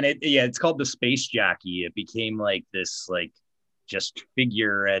correct. And it's called the Space Jockey. It became like this like just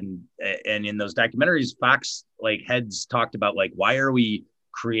figure, and in those documentaries, Fox like heads talked about like, why are we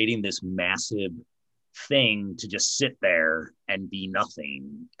creating this massive thing to just sit there and be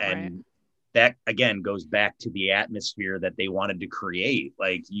nothing? And that again goes back to the atmosphere that they wanted to create.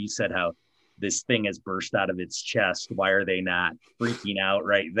 Like you said, how this thing has burst out of its chest. Why are they not freaking out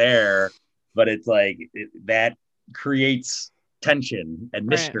right there? But it's like that creates tension and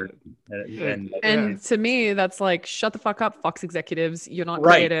mystery. And to me, that's like, shut the fuck up, Fox executives. You're not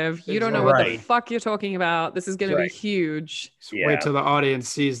creative. You don't know what the fuck you're talking about. This is going to be huge. Wait till the audience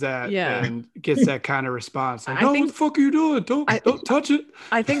sees that and gets that kind of response. Like, what the fuck are you doing? Don't touch it.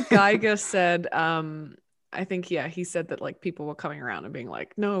 I think Geiger said, he said that like people were coming around and being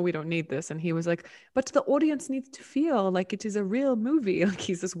like, no, we don't need this. And he was like, but the audience needs to feel like it is a real movie. Like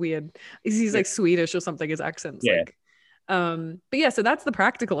he's this weird, he's like Swedish or something. His accent's like, but yeah, so that's the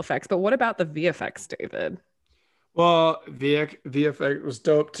practical effects. But what about the VFX, David? Well, VFX was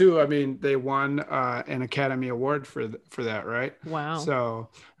dope too. I mean, they won an Academy Award for that, right? Wow. So,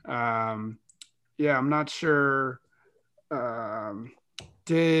 I'm not sure.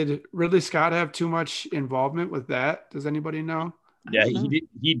 Did Ridley Scott have too much involvement with that? Does anybody know? Yeah,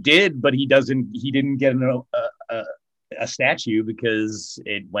 he did, but he didn't get a statue because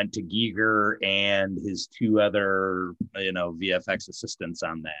it went to Giger and his two other, VFX assistants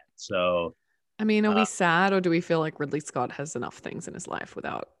on that. So, I mean, are we sad, or do we feel like Ridley Scott has enough things in his life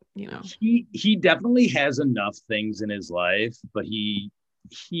without, He definitely has enough things in his life, but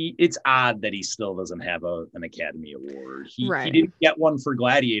it's odd that he still doesn't have an Academy Award. He didn't get one for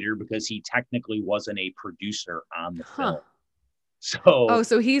Gladiator because he technically wasn't a producer on the film.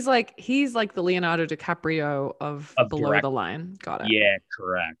 So he's like the Leonardo DiCaprio of below direct. The line. Got it. Yeah,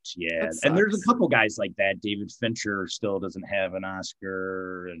 correct. Yeah, and there's a couple guys like that. David Fincher still doesn't have an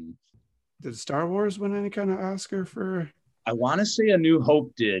Oscar. And did Star Wars win any kind of Oscar for? I want to say A New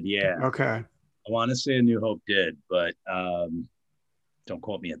Hope did. Yeah. Okay. I want to say A New Hope did, but don't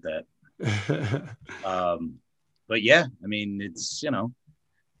quote me at that. But yeah, I mean,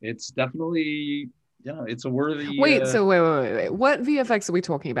 it's definitely. It's a worthy. Wait, so wait. What VFX are we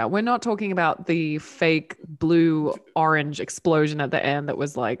talking about? We're not talking about the fake blue orange explosion at the end that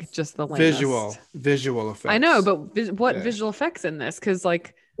was like just the lamest. Visual effects. I know, but what visual effects in this? Because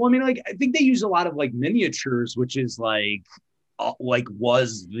like, well, I mean, like I think they use a lot of like miniatures, which is like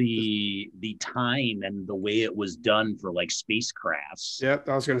was the time and the way it was done for like spacecrafts. Yep,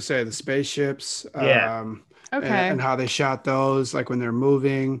 I was gonna say the spaceships. Okay. And how they shot those, like when they're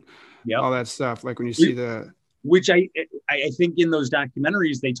moving. Yeah, all that stuff, like when you see which I think in those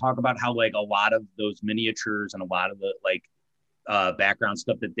documentaries they talk about how like a lot of those miniatures and a lot of the like background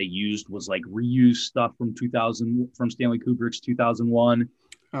stuff that they used was like reused stuff from Stanley Kubrick's 2001.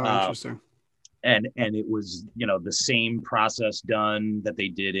 Oh, interesting. And it was the same process done that they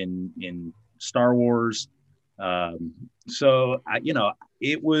did in Star Wars. So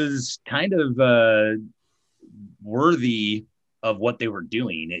it was kind of worthy of what they were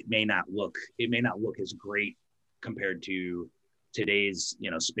doing. It may not look as great compared to today's,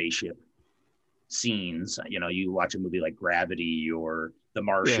 spaceship scenes. You watch a movie like Gravity or The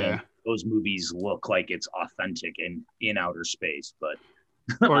Martian, those movies look like it's authentic and in outer space, but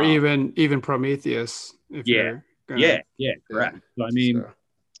or even Prometheus. Correct. So I mean,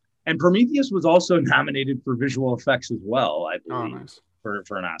 and Prometheus was also nominated for visual effects as well, I believe, for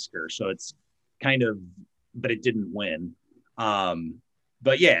an Oscar. So it's kind of, but it didn't win.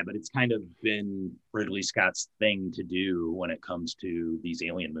 But it's kind of been Ridley Scott's thing to do when it comes to these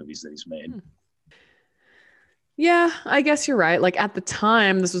alien movies that he's made. Yeah, I guess you're right. Like at the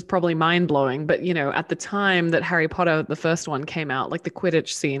time, this was probably mind blowing, but at the time that Harry Potter, the first one came out, like the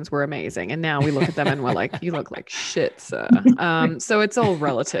Quidditch scenes were amazing. And now we look at them and we're like, you look like shit, sir. So it's all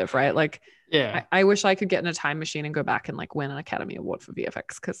relative, right? Like, I wish I could get in a time machine and go back and like win an Academy Award for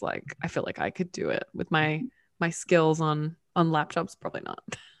VFX. Cause like, I feel like I could do it with my skills on On laptops, probably not.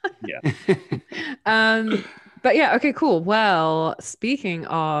 Yeah. But yeah, okay, cool. Well, speaking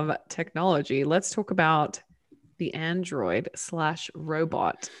of technology, let's talk about the android slash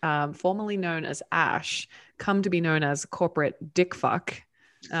robot, formerly known as Ash, come to be known as corporate dickfuck,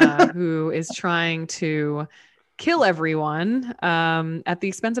 who is trying to kill everyone at the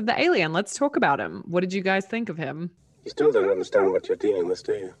expense of the alien. Let's talk about him. What did you guys think of him? You still don't understand what you're dealing with,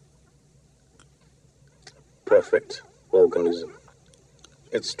 do you? Perfect organism.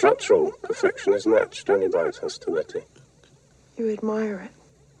 Its structural perfection is matched only by its hostility. You admire it.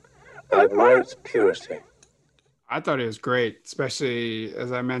 I admire its purity. I thought it was great, especially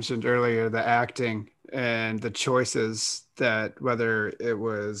as I mentioned earlier, the acting and the choices that whether it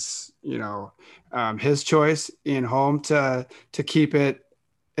was, his choice in home to keep it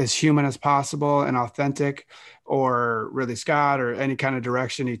as human as possible and authentic, or Ridley Scott or any kind of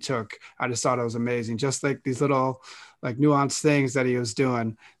direction he took. I just thought it was amazing. Just like these little like nuanced things that he was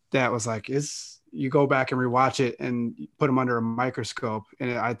doing that was like, you go back and rewatch it and put him under a microscope.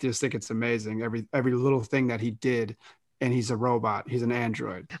 And I just think it's amazing. Every little thing that he did, and he's a robot, he's an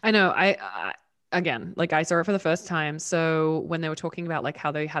android. I know. Again, like I saw it for the first time. So when they were talking about like how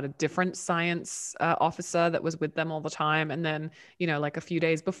they had a different science officer that was with them all the time. And then, like a few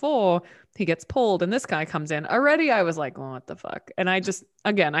days before he gets pulled and this guy comes in already, I was like, oh, what the fuck? And I just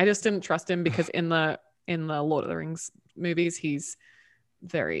didn't trust him because in the Lord of the Rings movies, he's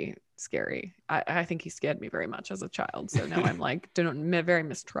very scary. I think he scared me very much as a child. So now I'm like, very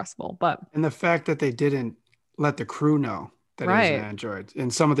mistrustful. And the fact that they didn't let the crew know that right. He's an android.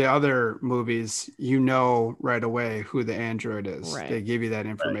 In some of the other movies, right away who the android is. Right. They give you that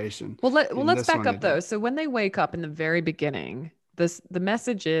information. Right. Well, let's back up though. So when they wake up in the very beginning, the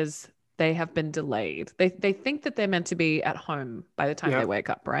message is they have been delayed. They think that they're meant to be at home by the time they wake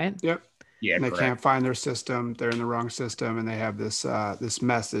up, right? Yep. Yeah, and they can't find their system. They're in the wrong system, and they have this this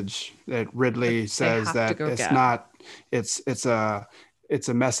message that Ridley says that it's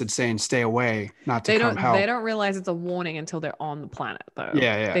a message saying stay away, not to come help. They don't realize it's a warning until they're on the planet, though.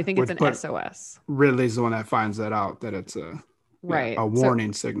 Yeah. They think it's an SOS. Ridley's the one that finds that out, that it's a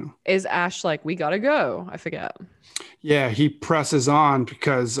warning signal. Is Ash like, we gotta go? I forget. Yeah, he presses on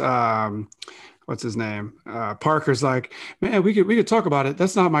because what's his name? Parker's like, man, we could talk about it.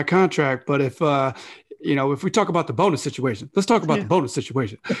 That's not my contract, but if we talk about the bonus situation, let's talk about the bonus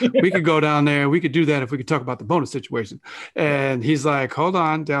situation. We could go down there. We could do that if we could talk about the bonus situation. And he's like, hold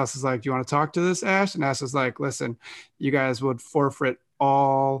on. Dallas is like, do you want to talk to this, Ash? And Ash is like, listen, you guys would forfeit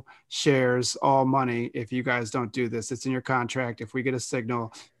all shares, all money if you guys don't do this. It's in your contract. If we get a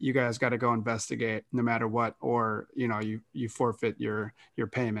signal, you guys got to go investigate no matter what, or you forfeit your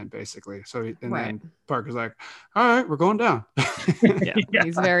payment basically. So then Parker's like, all right, we're going down.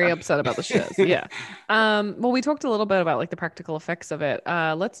 He's very upset about the shares. Well, we talked a little bit about like the practical effects of it.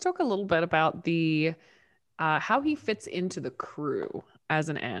 Let's talk a little bit about the how he fits into the crew as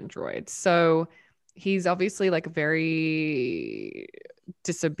an android. So he's obviously like very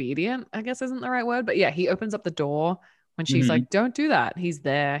disobedient, I guess isn't the right word, but he opens up the door when she's like, don't do that. He's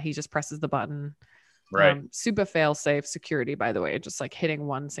there. He just presses the button. Right. Super fail safe security, by the way, just like hitting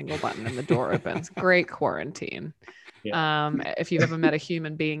one single button and the door opens. Great quarantine. If you've ever met a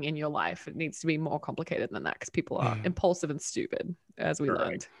human being in your life, it needs to be more complicated than that because people are impulsive and stupid, as we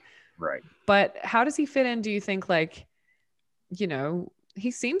learned. Right. But how does he fit in? Do you think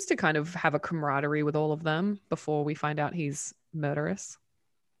he seems to kind of have a camaraderie with all of them before we find out he's murderous?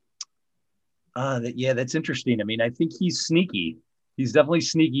 That's interesting. I mean, I think he's sneaky. He's definitely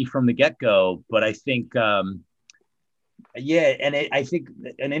sneaky from the get-go, but I think, I think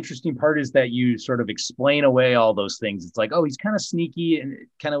an interesting part is that you sort of explain away all those things. It's like, oh, he's kind of sneaky, and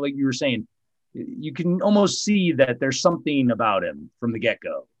kind of like you were saying, you can almost see that there's something about him from the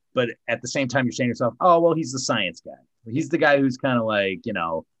get-go, but at the same time, you're saying to yourself, oh, well, he's the science guy. He's the guy who's kind of like,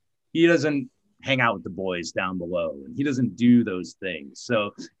 he doesn't hang out with the boys down below, and he doesn't do those things.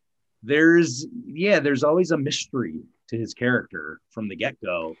 So there's always a mystery to his character from the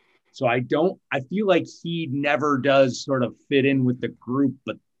get-go. So I feel like he never does sort of fit in with the group,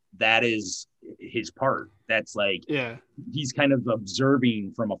 but that is his part. That's like, he's kind of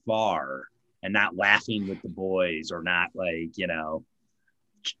observing from afar and not laughing with the boys, or not like,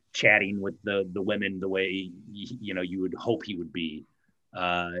 chatting with the women the way you would hope he would be.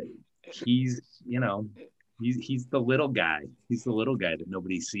 He's the little guy. He's the little guy that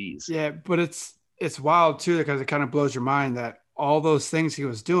nobody sees. Yeah, but it's wild too, because it kind of blows your mind that all those things he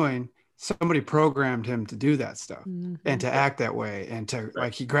was doing, somebody programmed him to do that stuff and to act that way, and to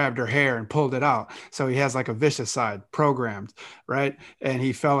like, he grabbed her hair and pulled it out. So he has like a vicious side programmed, right? And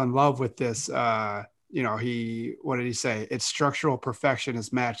he fell in love with this what did he say? Its structural perfection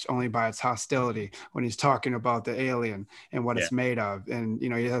is matched only by its hostility, when he's talking about the alien and what it's made of. And,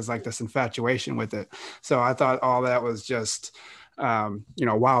 he has like this infatuation with it. So I thought all that was just,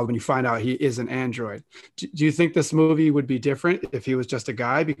 wild when you find out he is an android. Do you think this movie would be different if he was just a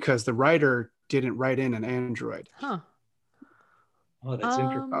guy? Because the writer didn't write in an android. Huh. Oh, that's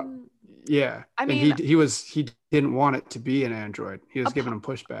interesting. Yeah. I mean, he didn't want it to be an android. He was giving him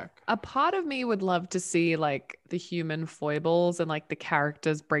pushback. A part of me would love to see like the human foibles and like the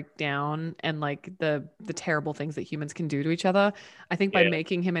characters break down and like the terrible things that humans can do to each other. I think by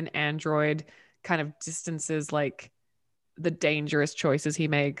making him an android kind of distances like the dangerous choices he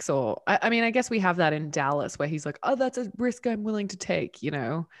makes. Or I mean, I guess we have that in Dallas where he's like, oh, that's a risk I'm willing to take,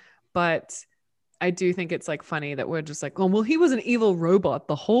 but I do think it's like funny that we're just like, oh, well, he was an evil robot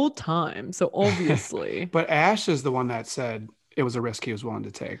the whole time. So obviously. But Ash is the one that said it was a risk he was willing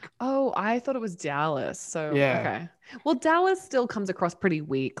to take. Oh, I thought it was Dallas. So, yeah. Okay. Well, Dallas still comes across pretty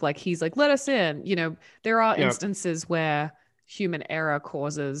weak. Like he's like, let us in. There are instances where human error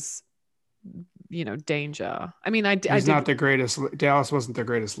causes, danger. I mean, he's not the greatest. Dallas wasn't the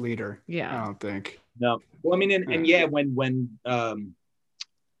greatest leader. Yeah. I don't think. No. Well, I mean,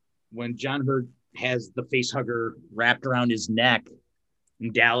 when John Hurt has the face hugger wrapped around his neck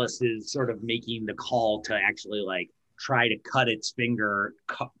and Dallas is sort of making the call to actually like try to cut its finger,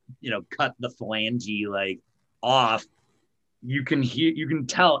 cut the phalange like off, you can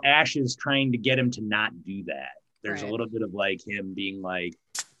tell Ash is trying to get him to not do that. There's a little bit of like him being like,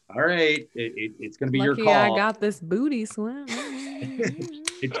 all right, it's going to be your call. I got this booty swim.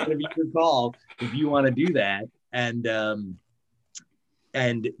 It's going to be your call if you want to do that.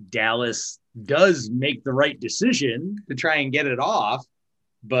 And Dallas does make the right decision to try and get it off.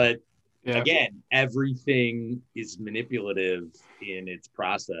 But again, everything is manipulative in its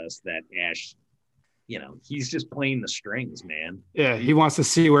process that Ash, he's just playing the strings, man. Yeah, he wants to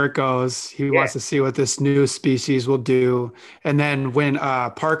see where it goes. He wants to see what this new species will do. And then when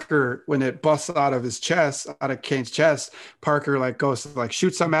Parker, when it busts out of his chest, out of Kane's chest, Parker like goes to like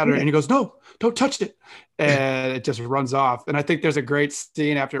shoot something at her and he goes, no, don't touch it. And it just runs off. And I think there's a great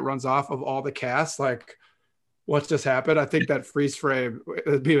scene after it runs off of all the cast, like what just happened. I think that freeze frame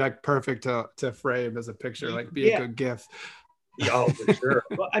would be like perfect to frame as a picture, like be a good GIF. Oh, for sure.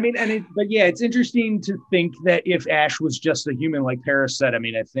 Well, I mean, it's interesting to think that if Ash was just a human, like Paris said, I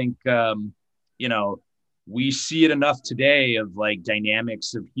mean, I think, we see it enough today of like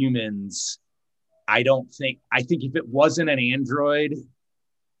dynamics of humans. I think if it wasn't an android,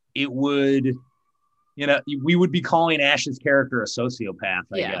 it would, we would be calling Ash's character a sociopath.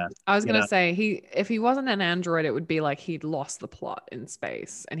 I guess. I was going to say if he wasn't an android, it would be like he'd lost the plot in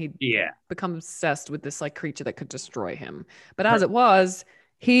space and he'd become obsessed with this like creature that could destroy him. But as it was,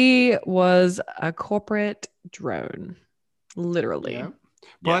 he was a corporate drone, literally. Yeah.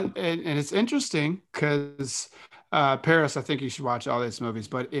 But and it's interesting because Paris, I think you should watch all these movies.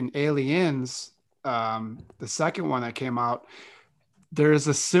 But in Aliens, the second one that came out, there's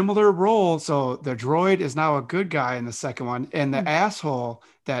a similar role. So the droid is now a good guy in the second one, and the asshole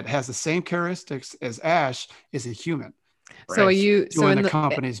that has the same characteristics as Ash is a human. So are you doing the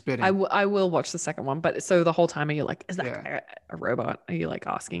company's bidding? I will watch the second one, but so the whole time are you like, is that a robot? Are you like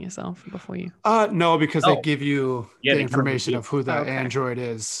asking yourself before you? No, because they give you the information of who the android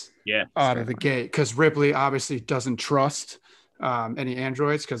is. Yeah, out of the gate, because Ripley obviously doesn't trust any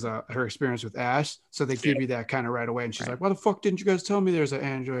androids because of her experience with Ash. So they give you that kind of right away. And she's like, why the fuck didn't you guys tell me there's an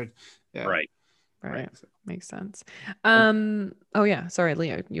android? Yeah. Right. Makes sense. Oh yeah. Sorry,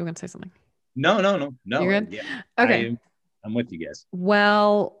 Leo, you were going to say something. No. You're good? Yeah. Okay. I'm with you guys.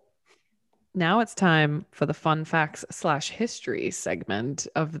 Well, now it's time for the fun facts / history segment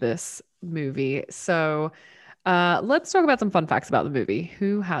of this movie. So let's talk about some fun facts about the movie.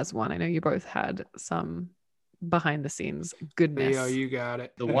 Who has one? I know you both had some behind the scenes goodness. Leo, you got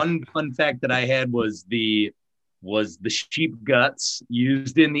it. The one fun fact that I had was the sheep guts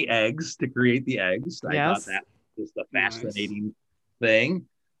used in the eggs to create the eggs. I thought that was a fascinating thing.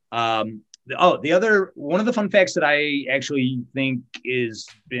 The other one of the fun facts that I actually think is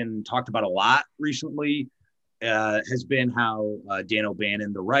been talked about a lot recently has been how Dan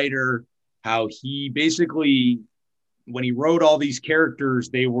O'Bannon, the writer, how he basically, when he wrote all these characters,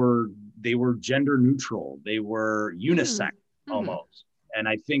 they were gender neutral. They were unisex almost. And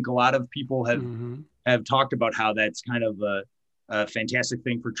I think a lot of people have talked about how that's kind of a fantastic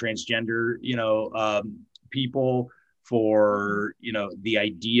thing for transgender, people, for, the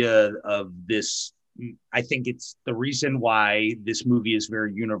idea of this. I think it's the reason why this movie is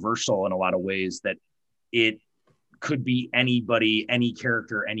very universal in a lot of ways, that it could be anybody, any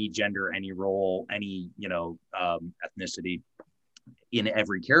character, any gender, any role, any, ethnicity in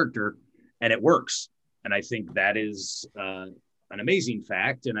every character, and it works. And I think that is an amazing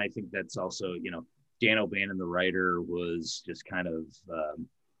fact. And I think that's also, Dan O'Bannon, the writer, was just kind of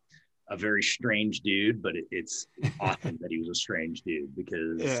a very strange dude, but it's awesome that he was a strange dude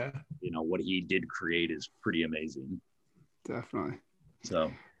because, what he did create is pretty amazing. Definitely.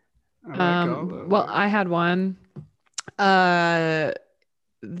 So, well, I had one. The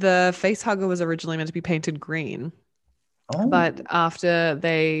face hugger was originally meant to be painted green. But after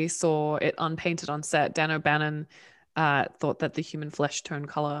they saw it unpainted on set, Dan O'Bannon thought that the human flesh tone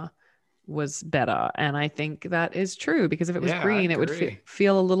color was better. And I think that is true, because if it was green, it would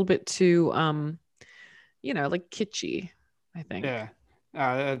feel a little bit too, like kitschy, I think. Yeah.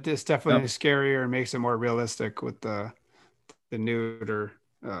 It's definitely scarier and makes it more realistic with the neuter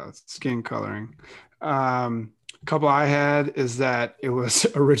skin coloring. Couple I had is that it was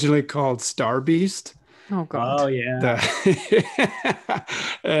originally called Star Beast. Oh God! Oh yeah.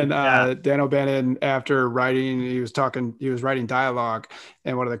 And Dan O'Bannon, after writing, he was writing dialogue,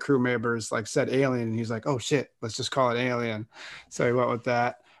 and one of the crew members said Alien, and he's like, "Oh shit, let's just call it Alien." So he went with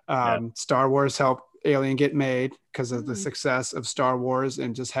that. Star Wars helped Alien get made because of the success of Star Wars,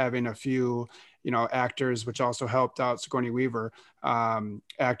 and just having a few actors, which also helped out Sigourney Weaver,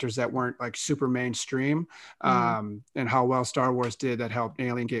 actors that weren't super mainstream, and how well Star Wars did, that helped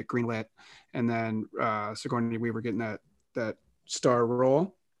Alien get greenlit, and then Sigourney Weaver getting that star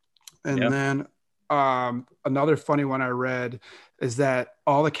role. And then another funny one I read is that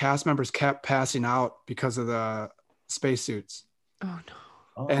all the cast members kept passing out because of the spacesuits. Oh no.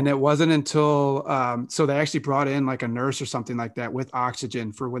 And it wasn't until so they actually brought in a nurse or something like that with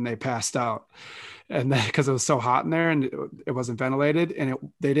oxygen for when they passed out, and then because it was so hot in there and it wasn't ventilated, and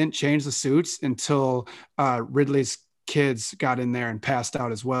they didn't change the suits until Ridley's kids got in there and passed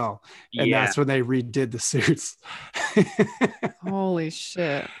out as well, and that's when they redid the suits. Holy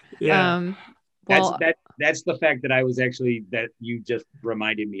shit! Yeah. That's the fact that I was actually, that you just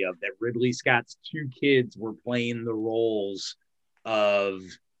reminded me of, that Ridley Scott's two kids were playing the roles of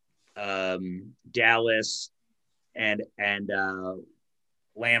Dallas and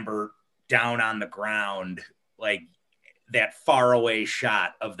Lambert down on the ground, that faraway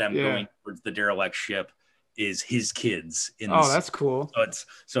shot of them going towards the derelict ship is his kids. That's cool.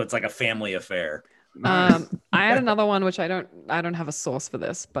 So it's like a family affair. Nice. I had another one, which I don't have a source for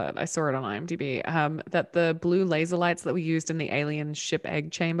this, but I saw it on IMDb, that the blue laser lights that were used in the alien ship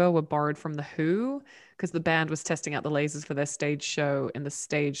egg chamber were borrowed from The Who, because the band was testing out the lasers for their stage show in the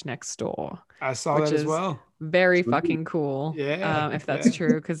stage next door. I saw that as well. Very fucking cool. Yeah. If that's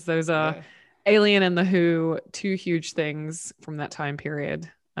true, because those are Alien and The Who, two huge things from that time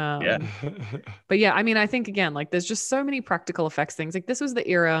period. But yeah, I mean, I think again, there's just so many practical effects things. This was the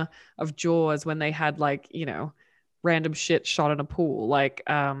era of Jaws, when they had random shit shot in a pool. I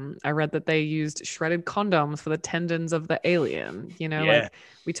read that they used shredded condoms for the tendons of the alien.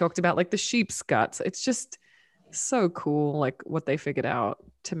 We talked about the sheep's guts. It's just so cool, what they figured out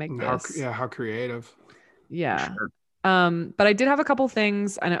to make this. How creative. Yeah. Sure. But I did have a couple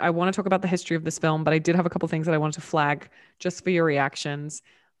things, and I want to talk about the history of this film, but I did have a couple things that I wanted to flag just for your reactions.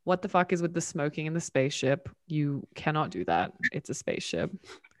 What the fuck is with the smoking in the spaceship? You cannot do that. It's a spaceship.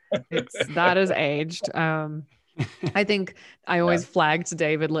 That is aged. I think I always flag to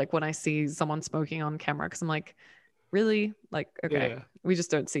David when I see someone smoking on camera, because I'm like, really? Okay, we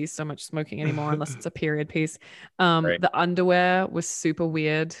just don't see so much smoking anymore unless it's a period piece. The underwear was super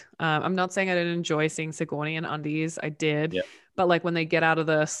weird. I'm not saying I didn't enjoy seeing Sigourney in undies. I did. But when they get out of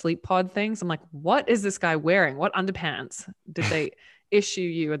the sleep pod things, I'm like, what is this guy wearing? What underpants did they issue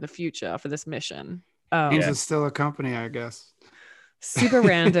you in the future for this mission? It's still a company, I guess. Super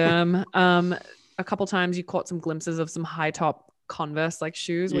random. A couple times you caught some glimpses of some high top Converse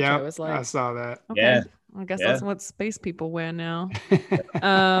shoes, which I was like, I saw that. Okay, I guess that's what space people wear now.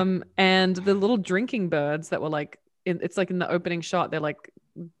 And the little drinking birds that were it's in the opening shot. They're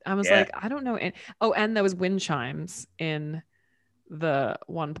I was like, I don't know. And there was wind chimes in the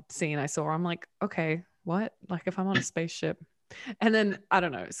one scene I saw. I'm like, okay, what? If I'm on a spaceship. And then I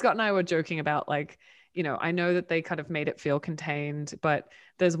don't know, Scott and I were joking about I know that they kind of made it feel contained, but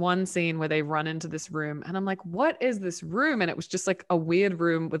there's one scene where they run into this room and I'm like, what is this room? And it was just a weird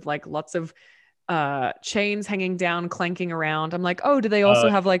room with lots of chains hanging down, clanking around. I'm like, oh, do they also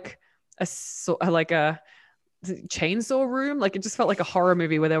have a chainsaw room? It just felt like a horror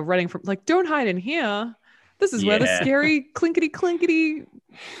movie where they were running from don't hide in here. This is where the scary clinkety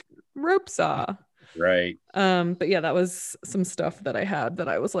ropes are. Right. But yeah, that was some stuff that I had that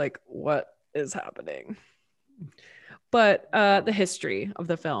I was like, what is happening? But the history of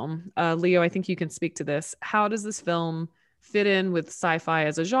the film, Leo, I think you can speak to this. How does this film fit in with sci-fi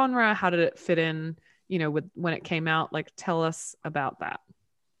as a genre? How did it fit in, with when it came out? Like, tell us about that.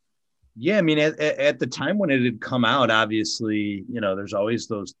 Yeah, I mean, at the time when it had come out, obviously, there's always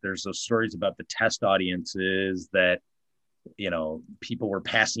those stories about the test audiences that, people were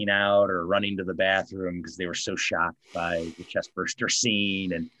passing out or running to the bathroom because they were so shocked by the chest burster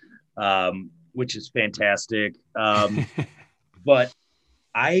scene, and which is fantastic. But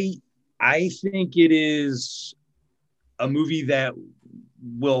I think it is a movie that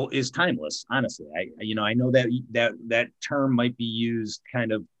is timeless. Honestly, I know that term might be used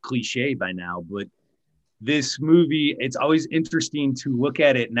kind of cliche by now, but this movie, it's always interesting to look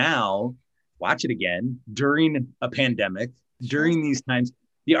at it now, watch it again during a pandemic, during these times.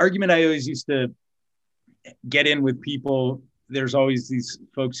 The argument I always used to get in with people, there's always these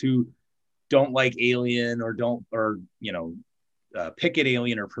folks who don't like Alien or pick at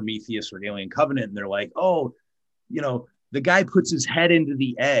Alien or Prometheus or Alien Covenant, and they're like, oh, the guy puts his head into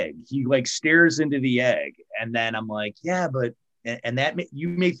the egg. He like stares into the egg. And then I'm like, yeah, but, and that you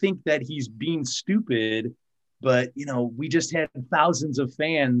may think that he's being stupid, but we just had thousands of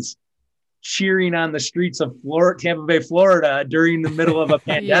fans cheering on the streets of Tampa Bay, Florida during the middle of a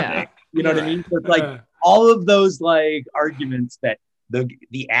pandemic. You know what I mean? So it's like all of those like arguments that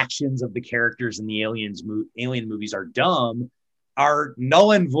the actions of the characters in the alien movies are dumb are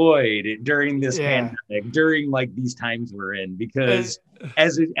null and void during this pandemic, during like these times we're in, because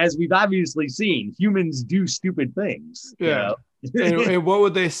as we've obviously seen, humans do stupid things. And what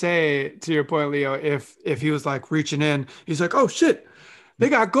would they say, to your point, Leo, if he was like reaching in, he's like, oh shit, they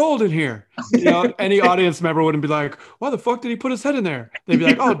got gold in here. Any audience member wouldn't be like, why the fuck did he put his head in there? They'd be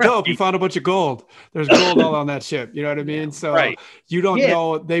like, oh, dope, he found a bunch of gold. There's gold all on that ship. You know what I mean? So you don't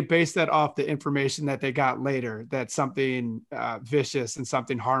know. They base that off the information that they got later, that something vicious and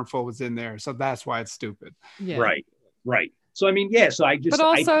something harmful was in there. So that's why it's stupid. Yeah. Right. So, I mean, so I just... But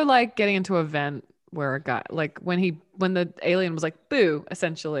also like getting into a vent where a guy, like when the alien was like, boo,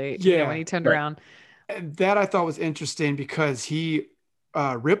 essentially, when he turned around. That I thought was interesting because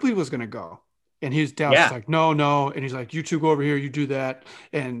Ripley was going to go and he's down. He's like, no. And he's like, you two go over here, you do that.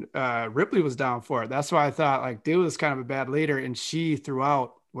 And Ripley was down for it. That's why I thought like Dale was kind of a bad leader. And she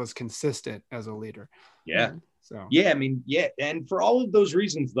throughout was consistent as a leader. Yeah. So, I mean, And for all of those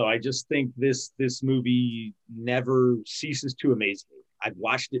reasons though, I just think this movie never ceases to amaze me. I've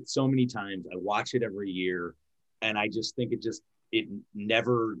watched it so many times. I watch it every year. And I just think it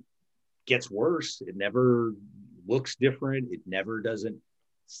never gets worse. It never looks different. It never doesn't.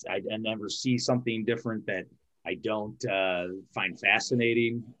 I never see something different that I don't find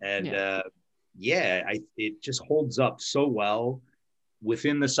fascinating. And it just holds up so well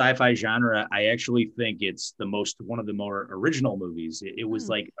within the sci-fi genre. I actually think it's one of the more original movies. It was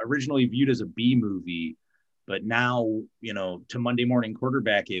like originally viewed as a B movie, but now, to Monday Morning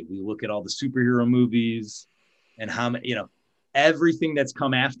Quarterback it, we look at all the superhero movies and how many, everything that's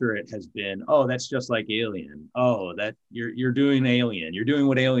come after it has been, oh, that's just like Alien. Oh, that you're doing Alien. You're doing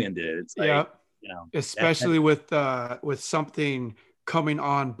what Alien did. It's like, especially with something coming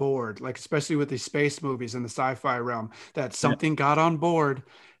on board, like especially with these space movies in the sci-fi realm, that something got on board,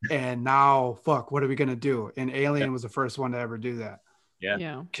 and now, fuck, what are we gonna do? And Alien was the first one to ever do that.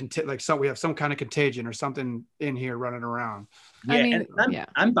 We have some kind of contagion or something in here running around.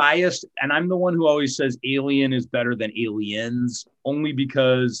 I'm biased, and I'm the one who always says Alien is better than Aliens, only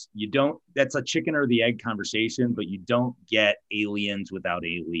because that's a chicken or the egg conversation, but you don't get Aliens without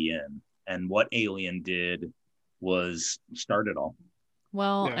Alien. And what Alien did was start it all.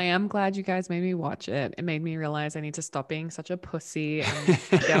 Well, I am glad you guys made me watch it. It made me realize I need to stop being such a pussy and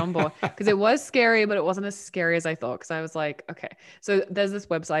get on board, because it was scary, but it wasn't as scary as I thought. Because I was like, okay, so there's this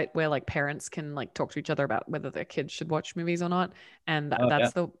website where like parents can like talk to each other about whether their kids should watch movies or not. And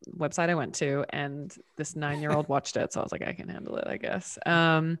that's the website I went to, and this 9-year-old watched it. So I was like, I can handle it, I guess.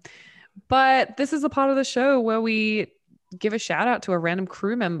 But this is the part of the show where we give a shout out to a random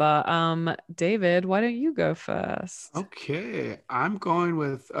crew member. David, why don't you go first? Okay, I'm going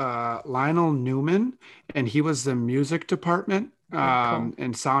with Lionel Newman, and he was the music department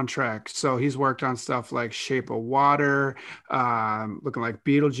and soundtrack. So he's worked on stuff like Shape of Water, looking like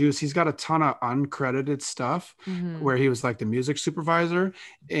Beetlejuice. He's got a ton of uncredited stuff where he was like the music supervisor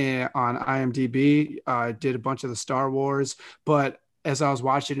on IMDb. Did a bunch of the Star Wars, but as I was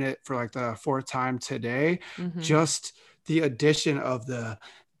watching it for like the fourth time today, just the addition of the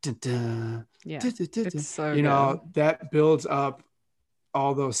it's so good. That builds up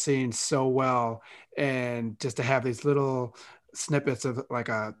all those scenes so well, and just to have these little snippets of like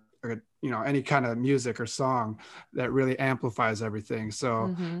a any kind of music or song that really amplifies everything.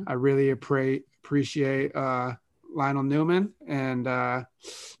 So Mhm. I really appreciate Lionel Newman, and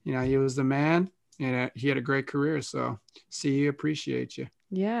he was the man, and he had a great career. So see you, appreciate you.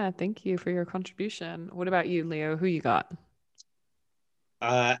 Yeah, thank you for your contribution. What about you, Leo? Who you got?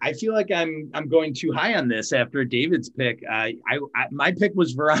 I feel like I'm going too high on this after David's pick. My pick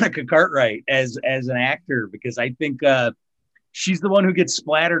was Veronica Cartwright as an actor, because I think she's the one who gets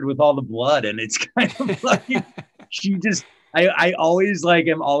splattered with all the blood, and it's kind of like she just. I always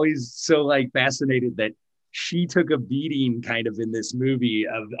am always so fascinated that she took a beating kind of in this movie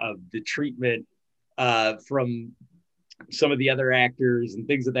of the treatment from some of the other actors and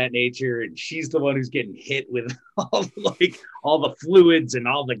things of that nature, and she's the one who's getting hit with all the fluids and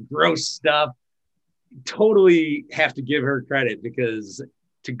all the gross stuff. Totally have to give her credit, because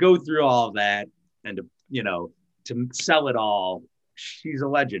to go through all of that and to sell it all, she's a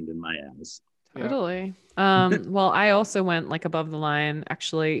legend in my eyes. Totally. Well, I also went above the line,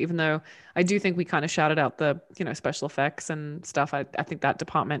 actually, even though I do think we kind of shouted out the, special effects and stuff. I think that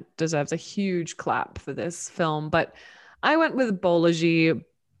department deserves a huge clap for this film, but I went with Bolaji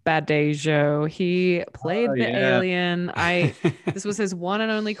Badejo. He played the alien. This was his one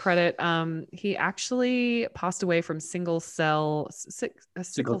and only credit. He actually passed away from sickle cell.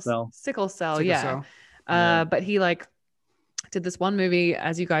 Yeah. But he did this one movie,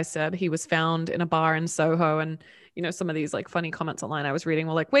 as you guys said. He was found in a bar in Soho, and some of these funny comments online I was reading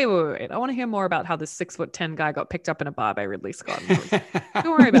were like, wait, I want to hear more about how this 6'10" guy got picked up in a bar by Ridley Scott.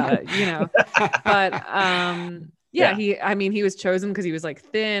 Don't worry about it, but yeah, he was chosen because he was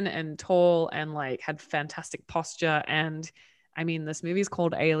thin and tall and had fantastic posture. And I mean, this movie is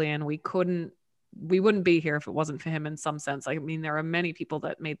called Alien. We wouldn't be here if it wasn't for him in some sense. I mean, there are many people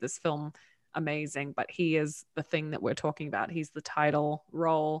that made this film amazing, but he is the thing that we're talking about. He's the title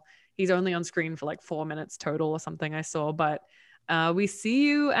role. He's only on screen for 4 minutes total or something, I saw, but we see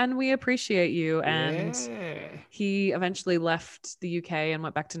you and we appreciate you. And he eventually left the UK and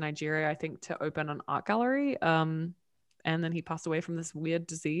went back to Nigeria, I think, to open an art gallery. And then he passed away from this weird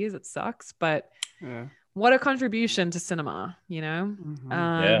disease. It sucks, but what a contribution to cinema,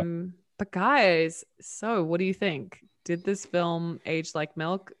 But guys, so what do you think? Did this film age like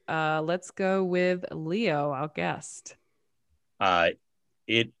milk? Let's go with Leo, our guest. I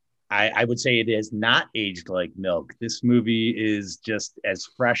would say it has not aged like milk. This movie is just as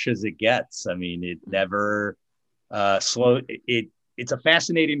fresh as it gets. I mean, it never it's a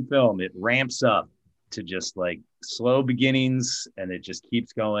fascinating film. It ramps up to just slow beginnings, and it just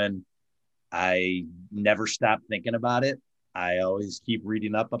keeps going. I never stop thinking about it. I always keep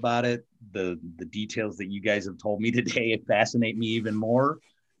reading up about it. The details that you guys have told me today fascinate me even more.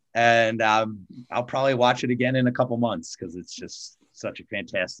 And I'll probably watch it again in a couple months, because it's just such a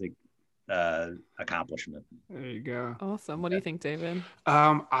fantastic accomplishment. There you go. Awesome. What do you think, David?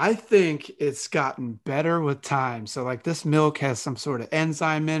 I think it's gotten better with time. So this milk has some sort of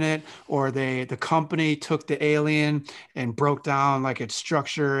enzyme in it, or the company took the alien and broke down its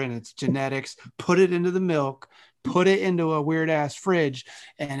structure and its genetics, put it into the milk, put it into a weird ass fridge,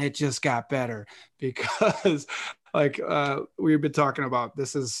 and it just got better. Because we've been talking about,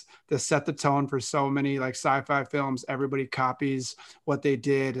 this set the tone for so many sci-fi films. Everybody copies what they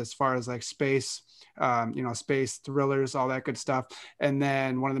did as far as space, space thrillers, all that good stuff. And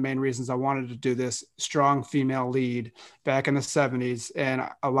then one of the main reasons I wanted to do this, strong female lead back in the 70s. And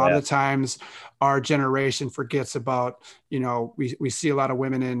a lot of the times our generation forgets about, we see a lot of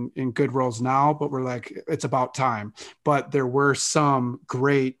women in good roles now, but we're it's about time. But there were some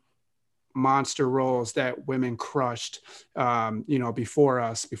great monster roles that women crushed,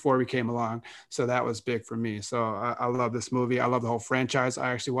 before we came along. So that was big for me. So I love this movie. I love the whole franchise.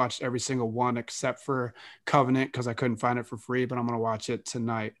 I actually watched every single one except for Covenant, because I couldn't find it for free, but I'm going to watch it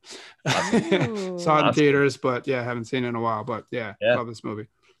tonight. Saw it in theaters, but haven't seen it in a while, but love this movie.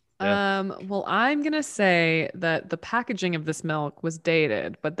 Well, I'm going to say that the packaging of this milk was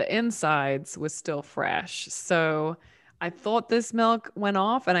dated, but the insides was still fresh. So I thought this milk went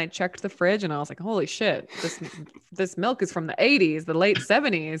off, and I checked the fridge and I was like, holy shit, this milk is from the 80s, the late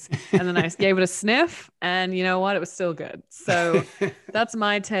 70s. And then I gave it a sniff, and you know what? It was still good. So that's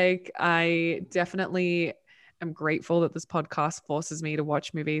my take. I definitely am grateful that this podcast forces me to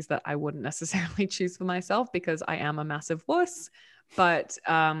watch movies that I wouldn't necessarily choose for myself, because I am a massive wuss. But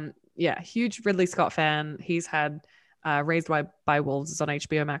huge Ridley Scott fan. He's had Raised by Wolves is on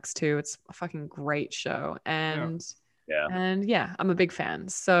HBO Max too. It's a fucking great show. And I'm a big fan.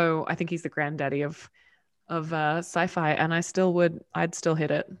 So I think he's the granddaddy of sci-fi, and I'd still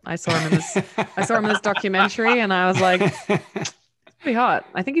hit it. I saw him in this documentary, and I was like, Pretty hot.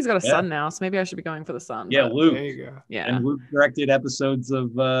 I think he's got a Yeah. son now, so maybe I should be going for the son. Yeah, but Luke. There you go. yeah. And Luke directed episodes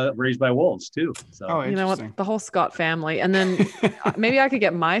of Raised by Wolves too. So Oh, You know interesting. what? The whole Scott family. And then maybe I could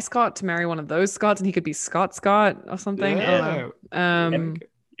get my Scott to marry one of those Scotts and he could be Scott or something. I don't know.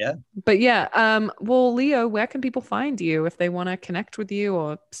 But yeah, well, Leo, where can people find you if they want to connect with you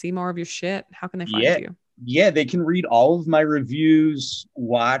or see more of your shit? How can they find you? Yeah, they can read all of my reviews,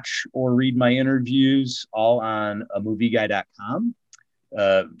 watch or read my interviews, all on amovieguy.com.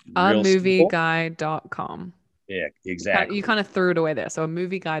 Amovieguy.com. Yeah, exactly. You kind of threw it away there. So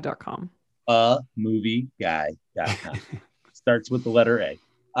amovieguy.com. Amovieguy.com. Starts with the letter A.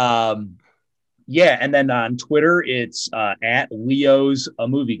 Yeah, and then on Twitter, it's at Leo's a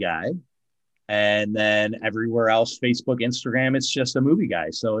Movie Guy. And then everywhere else, Facebook, Instagram, it's just a movie guy.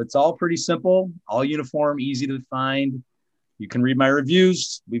 So it's all pretty simple, all uniform, easy to find. You can read my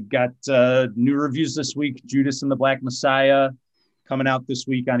reviews. We've got new reviews this week. Judas and the Black Messiah coming out this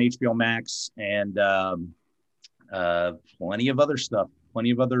week on HBO Max, and plenty of other stuff.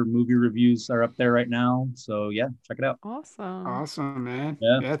 Plenty of other movie reviews are up there right now. So yeah, check it out. Awesome, man.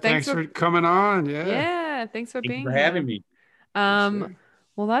 Yeah. Thanks for coming on. Yeah. Thanks for being for here. having me.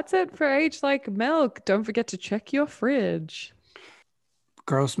 Well, that's it for Age Like Milk. Don't forget to check your fridge.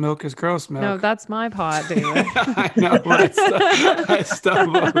 Gross milk is gross milk. No, that's my part, David. I know. I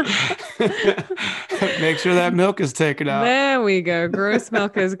stumbled. Make sure that milk is taken out. There we go. Gross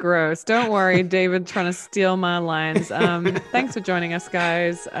milk is gross. Don't worry, David trying to steal my lines. Thanks for joining us,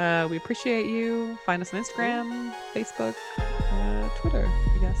 guys. We appreciate you. Find us on Instagram, Facebook, Twitter,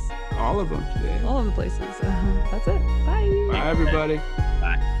 I guess. All of them. Yeah. All of the places. That's it. Bye. Bye, everybody.